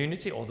your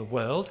community or the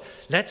world,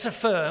 let's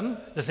affirm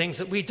the things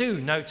that we do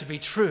know to be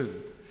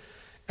true.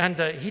 And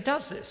he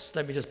does this.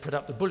 Let me just put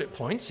up the bullet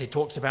points. He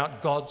talks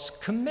about God's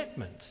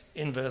commitment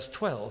in verse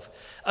 12.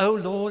 "O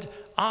Lord,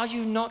 are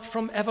you not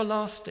from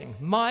everlasting?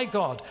 My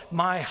God,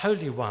 my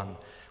Holy One,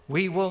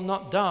 we will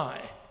not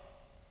die."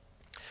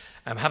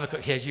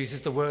 Habakkuk here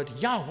uses the word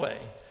Yahweh,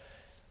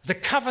 the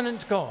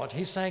covenant God.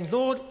 He's saying,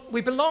 Lord,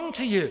 we belong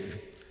to you.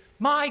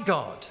 My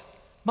God,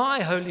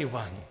 my Holy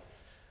One,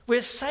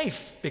 we're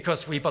safe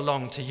because we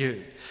belong to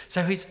you.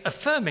 So he's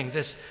affirming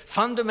this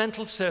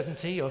fundamental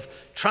certainty of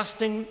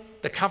trusting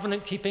the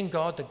covenant-keeping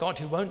God, the God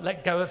who won't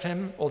let go of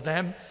him or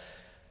them.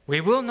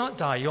 We will not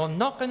die. You're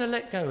not going to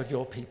let go of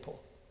your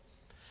people.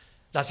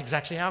 That's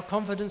exactly our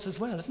confidence as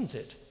well, isn't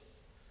it?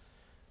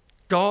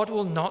 God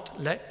will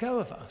not let go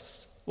of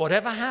us.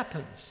 Whatever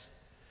happens,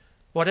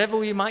 whatever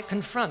we might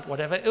confront,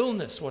 whatever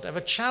illness, whatever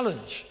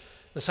challenge,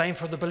 the same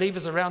for the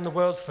believers around the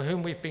world for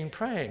whom we've been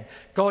praying.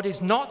 God is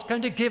not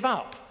going to give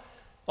up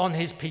on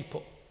his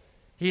people.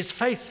 He is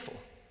faithful.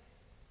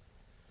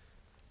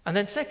 And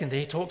then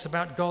secondly, he talks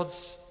about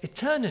God's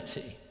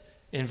eternity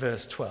in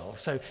verse 12.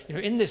 So,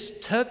 in this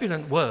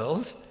turbulent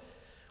world,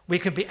 we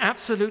can be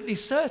absolutely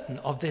certain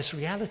of this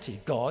reality.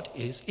 God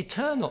is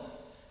eternal.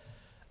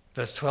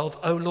 Verse 12,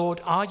 "O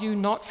Lord, are you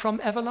not from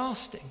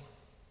everlasting?"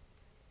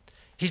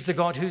 He's the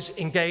God who's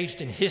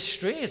engaged in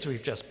history, as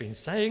we've just been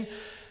saying.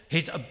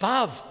 He's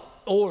above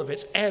all of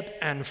its ebb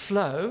and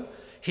flow.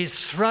 His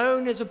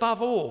throne is above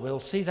all.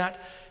 We'll see that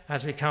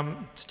as we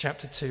come to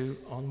chapter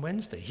 2 on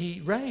Wednesday.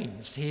 He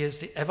reigns. He is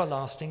the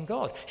everlasting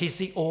God. He's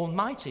the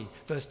Almighty.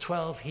 Verse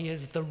 12, he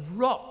is the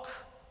rock.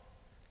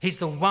 He's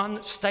the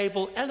one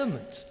stable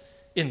element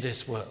in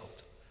this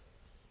world.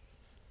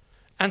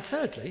 And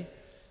thirdly,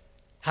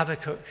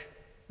 Habakkuk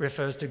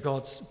refers to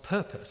God's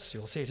purpose.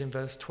 You'll see it in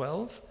verse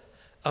 12.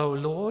 "O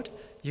Lord,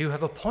 you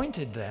have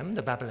appointed them,"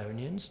 the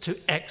Babylonians, "to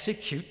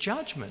execute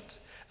judgment.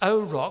 O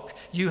rock,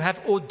 you have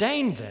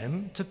ordained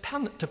them to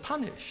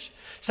punish."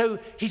 So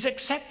he's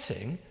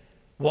accepting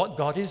what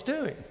God is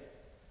doing.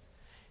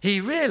 He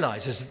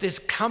realizes that this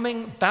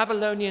coming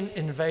Babylonian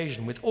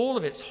invasion, with all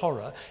of its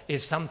horror,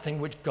 is something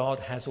which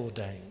God has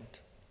ordained.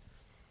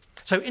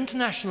 So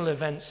international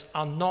events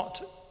are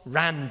not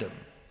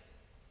random.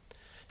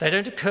 They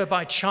don't occur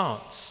by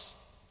chance.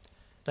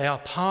 They are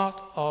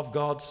part of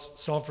God's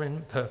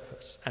sovereign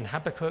purpose. And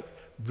Habakkuk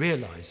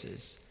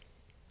realizes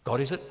God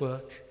is at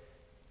work,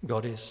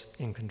 God is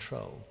in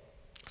control.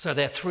 So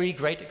there are three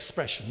great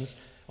expressions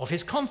of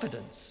his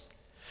confidence.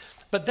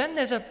 But then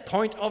there's a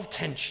point of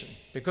tension,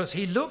 because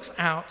he looks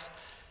out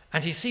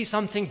and he sees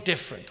something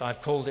different.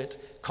 I've called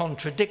it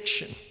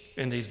contradiction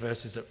in these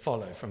verses that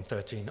follow from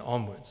 13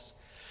 onwards.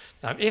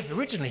 Now, if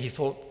originally he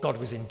thought God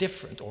was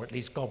indifferent, or at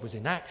least God was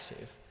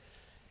inactive,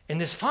 in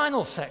this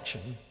final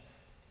section,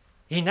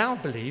 he now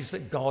believes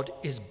that God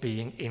is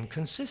being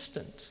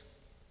inconsistent.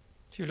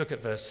 If you look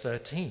at verse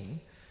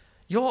 13,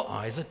 "Your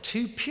eyes are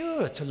too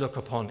pure to look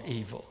upon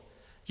evil.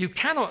 You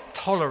cannot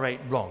tolerate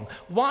wrong.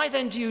 Why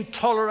then do you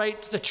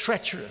tolerate the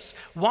treacherous?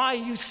 Why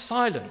are you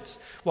silent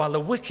while the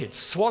wicked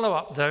swallow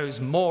up those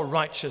more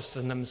righteous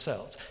than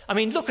themselves?" I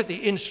mean, look at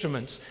the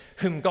instruments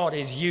whom God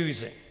is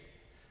using.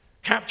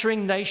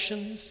 Capturing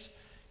nations,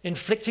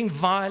 inflicting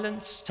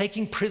violence,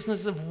 taking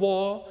prisoners of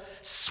war,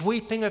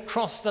 sweeping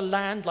across the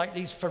land like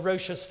these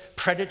ferocious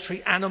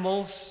predatory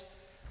animals.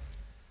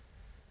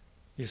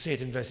 You see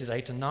it in verses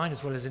 8 and 9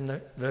 as well as in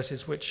the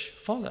verses which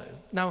follow.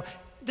 Now,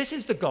 this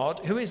is the God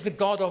who is the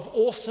God of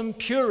awesome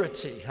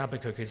purity,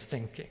 Habakkuk is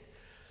thinking.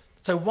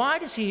 So why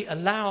does he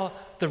allow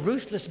the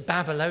ruthless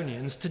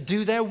Babylonians to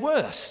do their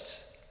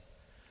worst?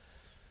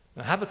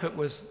 Now, Habakkuk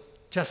was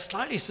just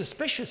slightly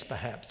suspicious,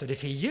 perhaps, that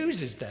if he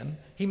uses them,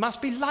 he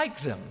must be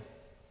like them.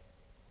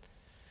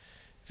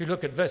 If you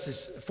look at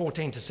verses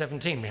 14 to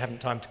 17, we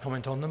haven't time to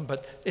comment on them,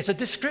 but it's a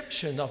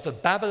description of the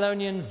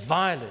Babylonian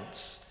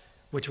violence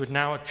which would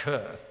now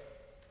occur.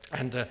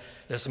 And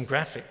there's some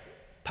graphic,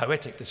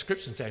 poetic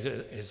descriptions there.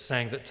 It's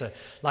saying that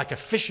like a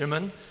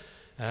fisherman,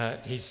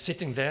 he's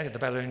sitting there, the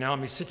Babylonian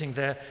army is sitting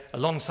there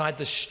alongside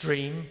the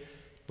stream,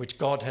 which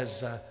God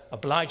has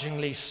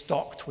obligingly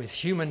stocked with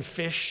human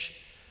fish,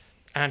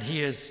 and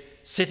he is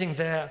sitting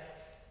there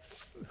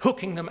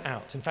hooking them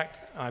out. In fact,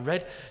 I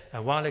read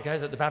a while ago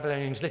that the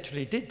Babylonians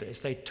literally did this.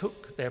 They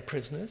took their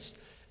prisoners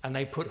and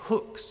they put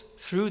hooks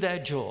through their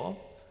jaw,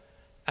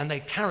 and they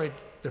carried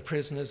the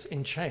prisoners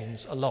in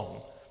chains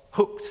along,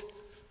 hooked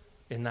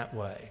in that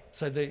way.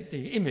 So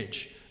the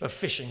image of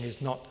fishing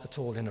is not at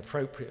all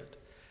inappropriate.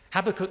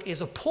 Habakkuk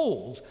is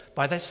appalled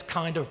by this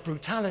kind of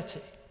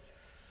brutality.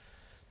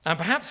 And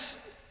perhaps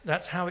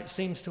that's how it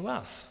seems to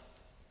us.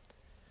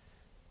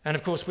 And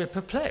of course, we're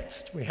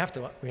perplexed. We have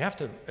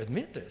to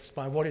admit this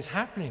by what is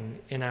happening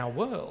in our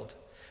world.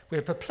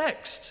 We're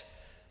perplexed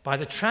by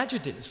the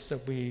tragedies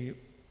that we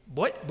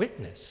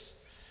witness.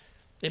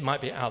 It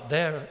might be out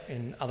there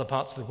in other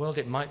parts of the world.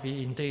 It might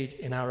be indeed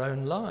in our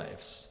own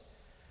lives.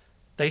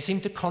 They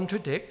seem to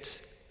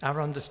contradict our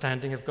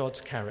understanding of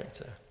God's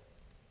character.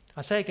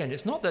 I say again,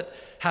 it's not that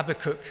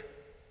Habakkuk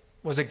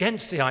was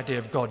against the idea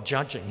of God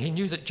judging. He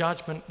knew that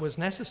judgment was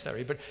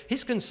necessary, but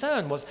his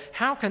concern was,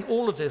 how can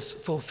all of this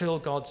fulfill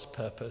God's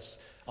purpose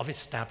of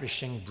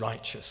establishing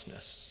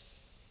righteousness?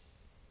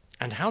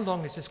 And how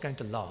long is this going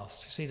to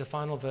last? You see the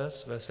final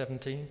verse, verse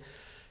 17?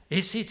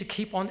 Is he to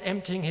keep on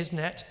emptying his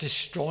net,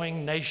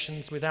 destroying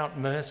nations without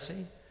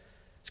mercy?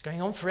 It's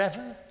going on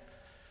forever.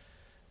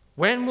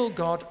 When will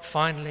God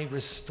finally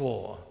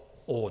restore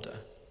order?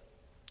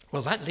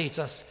 Well, that leads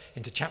us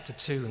into chapter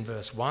 2 and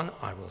verse 1.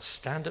 I will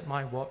stand at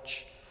my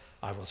watch.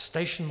 I will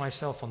station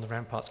myself on the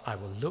ramparts. I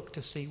will look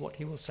to see what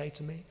he will say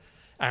to me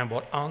and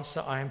what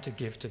answer I am to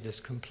give to this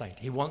complaint.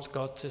 He wants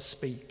God to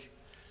speak.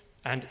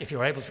 And if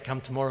you're able to come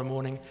tomorrow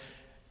morning,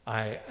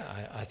 I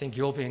think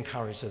you'll be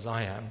encouraged as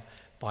I am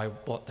by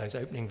what those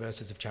opening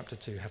verses of chapter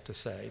 2 have to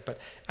say. But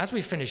as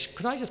we finish,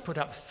 could I just put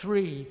up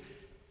 3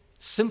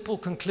 simple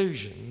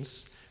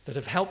conclusions that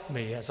have helped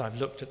me as I've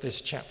looked at this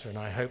chapter, and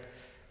I hope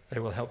they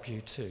will help you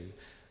too.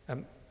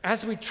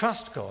 As we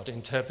trust God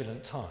in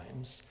turbulent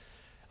times,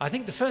 I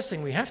think the first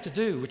thing we have to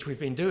do, which we've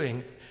been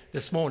doing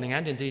this morning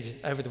and indeed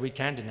over the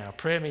weekend in our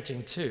prayer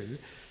meeting too,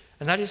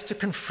 and that is to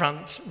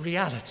confront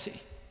reality.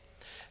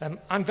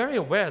 I'm very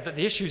aware that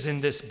the issues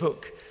in this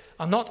book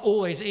are not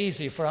always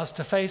easy for us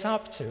to face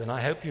up to, and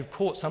I hope you've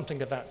caught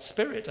something of that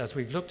spirit as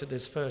we've looked at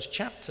this first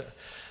chapter.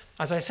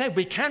 As I said,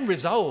 we can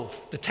resolve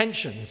the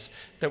tensions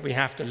that we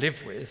have to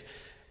live with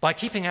by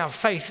keeping our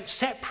faith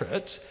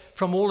separate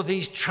from all of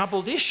these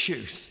troubled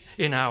issues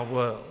in our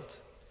world.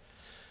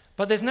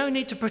 But there's no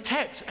need to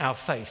protect our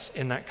faith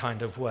in that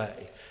kind of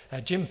way.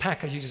 Jim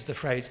Packer uses the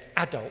phrase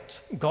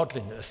adult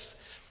godliness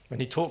when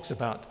he talks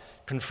about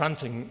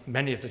confronting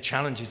many of the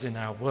challenges in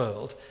our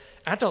world.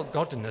 Adult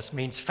godliness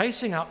means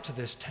facing up to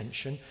this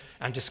tension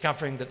and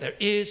discovering that there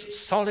is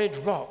solid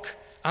rock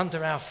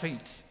under our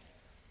feet.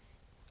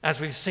 As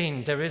we've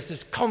seen, there is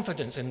this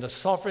confidence in the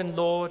sovereign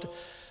Lord,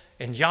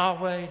 in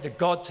Yahweh, the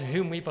God to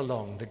whom we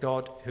belong, the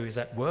God who is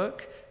at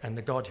work and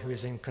the God who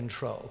is in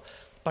control.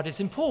 But it's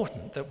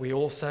important that we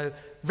also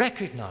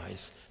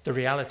recognize the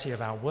reality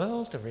of our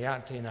world, the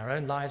reality in our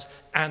own lives,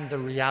 and the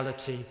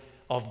reality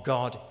of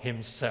God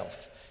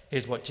himself.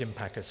 Here's what Jim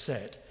Packer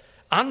said.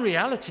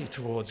 Unreality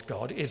towards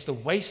God is the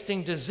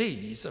wasting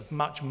disease of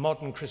much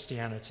modern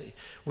Christianity.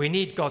 We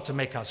need God to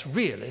make us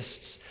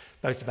realists,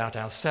 both about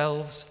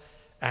ourselves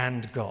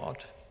and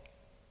God.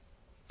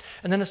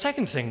 And then the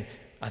second thing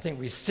I think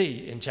we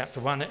see in chapter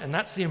 1, and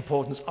that's the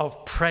importance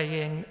of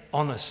praying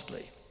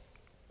honestly.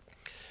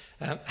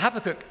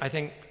 Habakkuk, I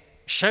think,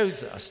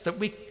 shows us that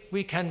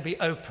we can be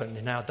open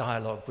in our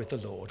dialogue with the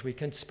Lord. We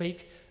can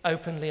speak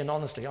openly and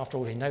honestly. After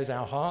all, he knows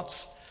our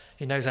hearts,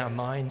 he knows our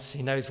minds,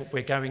 he knows what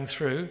we're going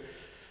through.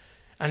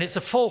 And it's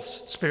a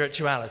false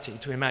spirituality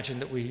to imagine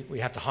that we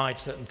have to hide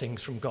certain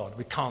things from God.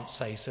 We can't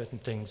say certain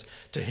things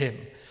to him.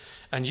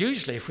 And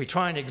usually if we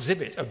try and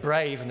exhibit a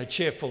brave and a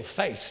cheerful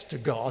face to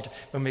God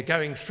when we're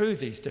going through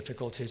these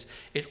difficulties,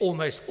 it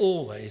almost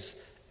always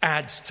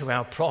adds to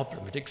our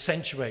problem. It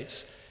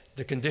accentuates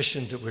the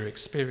condition that we're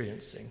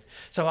experiencing.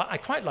 So I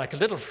quite like a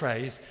little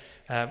phrase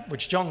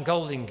which John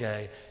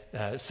Goldingay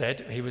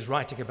said. He was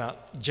writing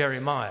about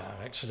Jeremiah,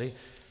 actually.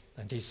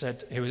 And he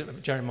said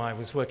Jeremiah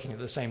was working at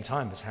the same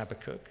time as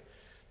Habakkuk.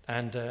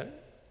 And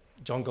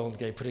John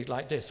Goldingay put it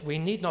like this: we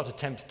need not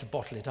attempt to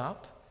bottle it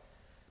up,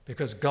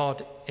 because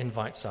God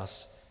invites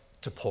us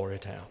to pour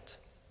it out.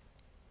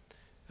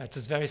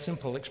 It's a very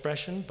simple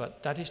expression,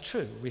 but that is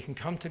true. We can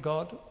come to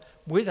God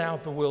with our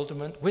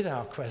bewilderment, with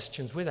our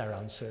questions, with our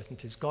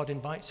uncertainties. God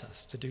invites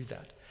us to do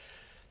that.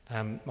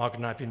 Margaret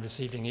and I have been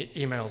receiving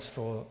emails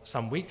for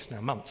some weeks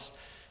now, months,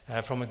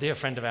 from a dear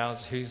friend of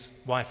ours whose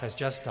wife has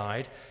just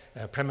died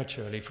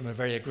prematurely from a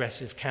very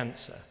aggressive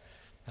cancer.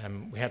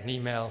 We had an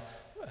email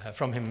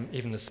from him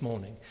even this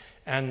morning.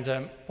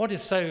 And what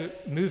is so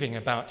moving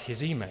about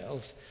his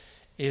emails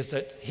is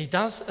that he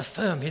does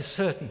affirm his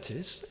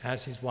certainties,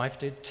 as his wife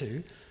did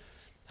too,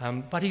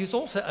 but he was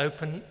also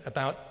open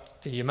about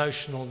the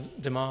emotional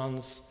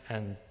demands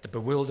and the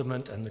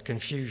bewilderment and the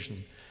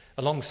confusion,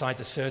 alongside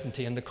the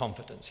certainty and the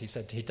confidence. He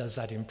said he does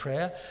that in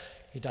prayer.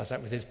 He does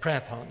that with his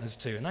prayer partners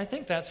too. And I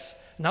think that's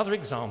another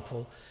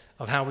example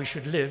of how we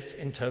should live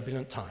in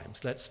turbulent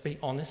times. Let's be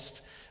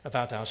honest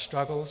about our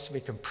struggles. We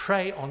can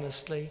pray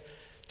honestly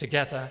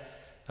together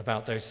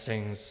about those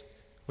things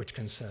which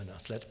concern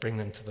us. Let's bring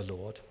them to the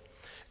Lord.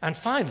 And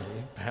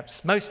finally,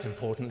 perhaps most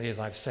importantly, as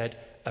I've said,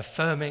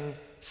 affirming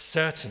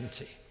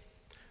certainty.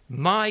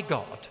 My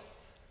God,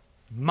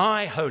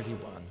 my Holy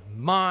One,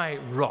 my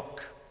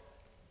Rock.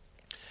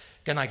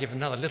 Again, I give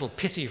another little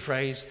pithy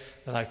phrase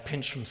that I've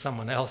pinched from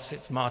someone else.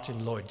 It's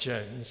Martin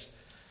Lloyd-Jones.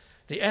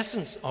 The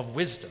essence of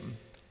wisdom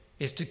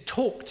is to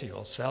talk to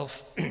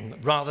yourself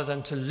rather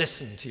than to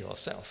listen to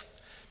yourself.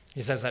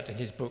 He says that in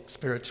his book,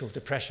 Spiritual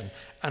Depression.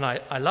 And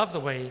I love the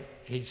way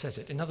he says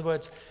it. In other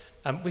words,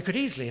 we could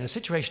easily, in a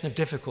situation of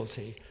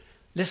difficulty,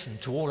 listen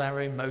to all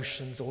our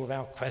emotions, all of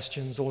our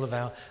questions, all of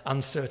our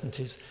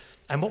uncertainties.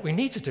 And what we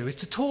need to do is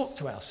to talk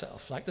to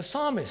ourselves, like the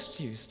psalmists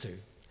used to,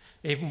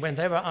 even when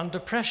they were under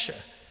pressure.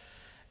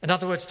 In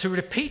other words, to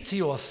repeat to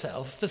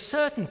yourself the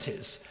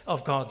certainties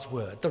of God's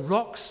word, the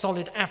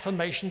rock-solid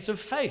affirmations of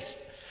faith,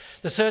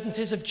 the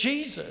certainties of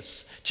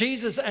Jesus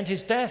and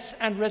his death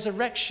and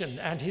resurrection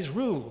and his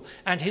rule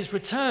and his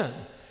return,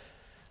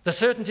 the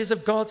certainties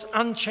of God's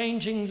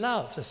unchanging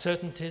love, the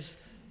certainties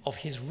of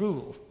his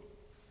rule.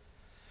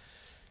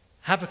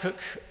 Habakkuk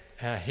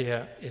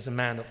here is a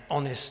man of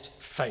honest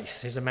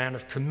faith. He's a man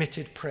of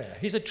committed prayer.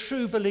 He's a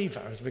true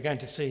believer, as we're going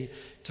to see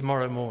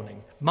tomorrow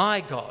morning.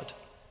 My God,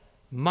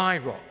 my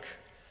rock.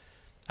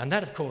 And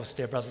that, of course,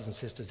 dear brothers and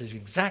sisters, is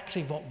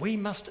exactly what we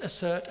must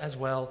assert as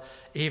well,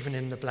 even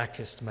in the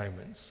blackest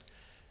moments.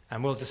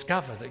 And we'll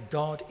discover that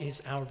God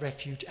is our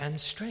refuge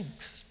and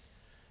strength.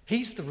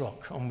 He's the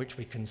rock on which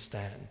we can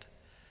stand.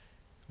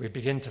 We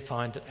begin to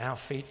find that our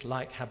feet,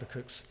 like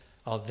Habakkuk's,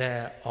 are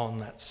there on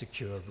that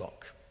secure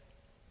rock.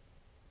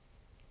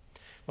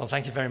 Well,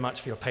 thank you very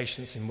much for your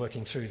patience in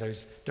working through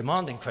those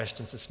demanding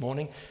questions this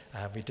morning.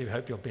 We do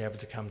hope you'll be able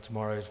to come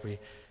tomorrow as we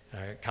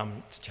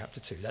come to chapter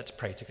 2. Let's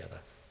pray together.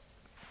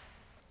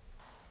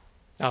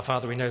 Our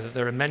Father, we know that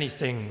there are many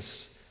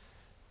things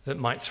that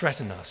might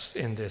threaten us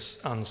in this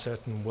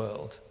uncertain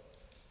world.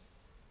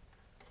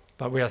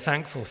 But we are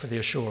thankful for the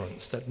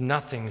assurance that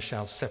nothing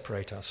shall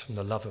separate us from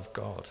the love of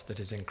God that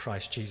is in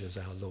Christ Jesus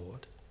our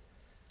Lord.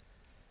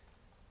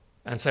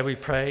 And so we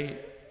pray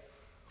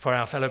for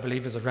our fellow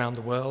believers around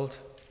the world,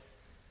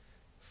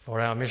 for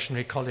our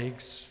missionary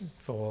colleagues,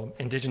 for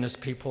indigenous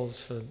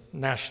peoples, for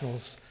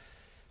nationals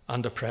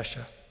under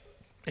pressure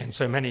in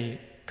so many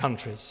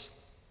countries.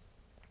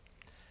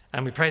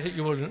 And we pray that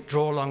you will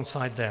draw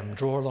alongside them,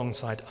 draw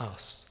alongside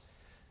us.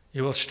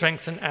 You will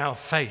strengthen our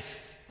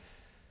faith,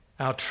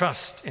 our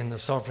trust in the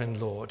sovereign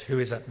Lord who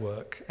is at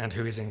work and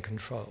who is in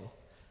control.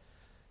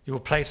 You will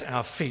place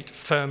our feet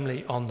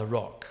firmly on the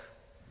rock.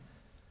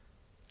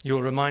 You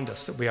will remind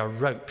us that we are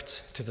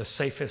roped to the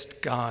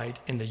safest guide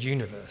in the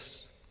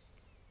universe.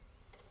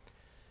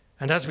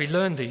 And as we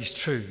learn these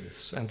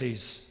truths and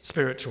these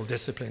spiritual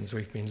disciplines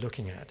we've been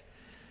looking at,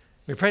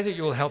 we pray that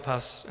you will help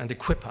us and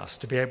equip us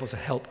to be able to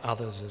help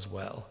others as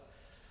well,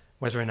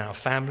 whether in our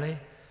family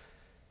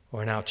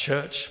or in our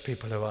church,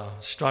 people who are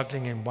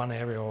struggling in one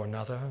area or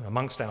another,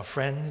 amongst our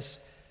friends,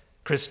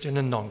 Christian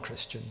and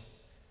non-Christian.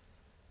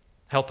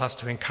 Help us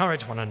to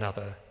encourage one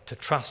another to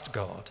trust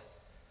God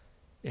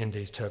in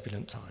these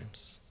turbulent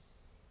times.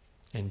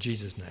 In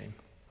Jesus' name,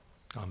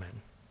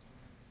 amen.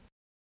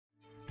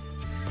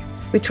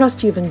 We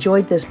trust you've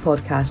enjoyed this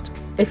podcast.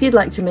 If you'd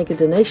like to make a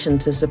donation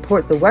to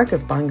support the work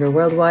of Bangor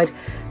Worldwide,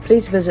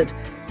 please visit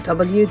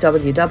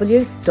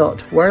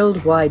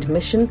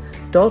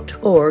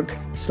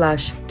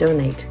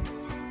www.worldwidemission.org/donate.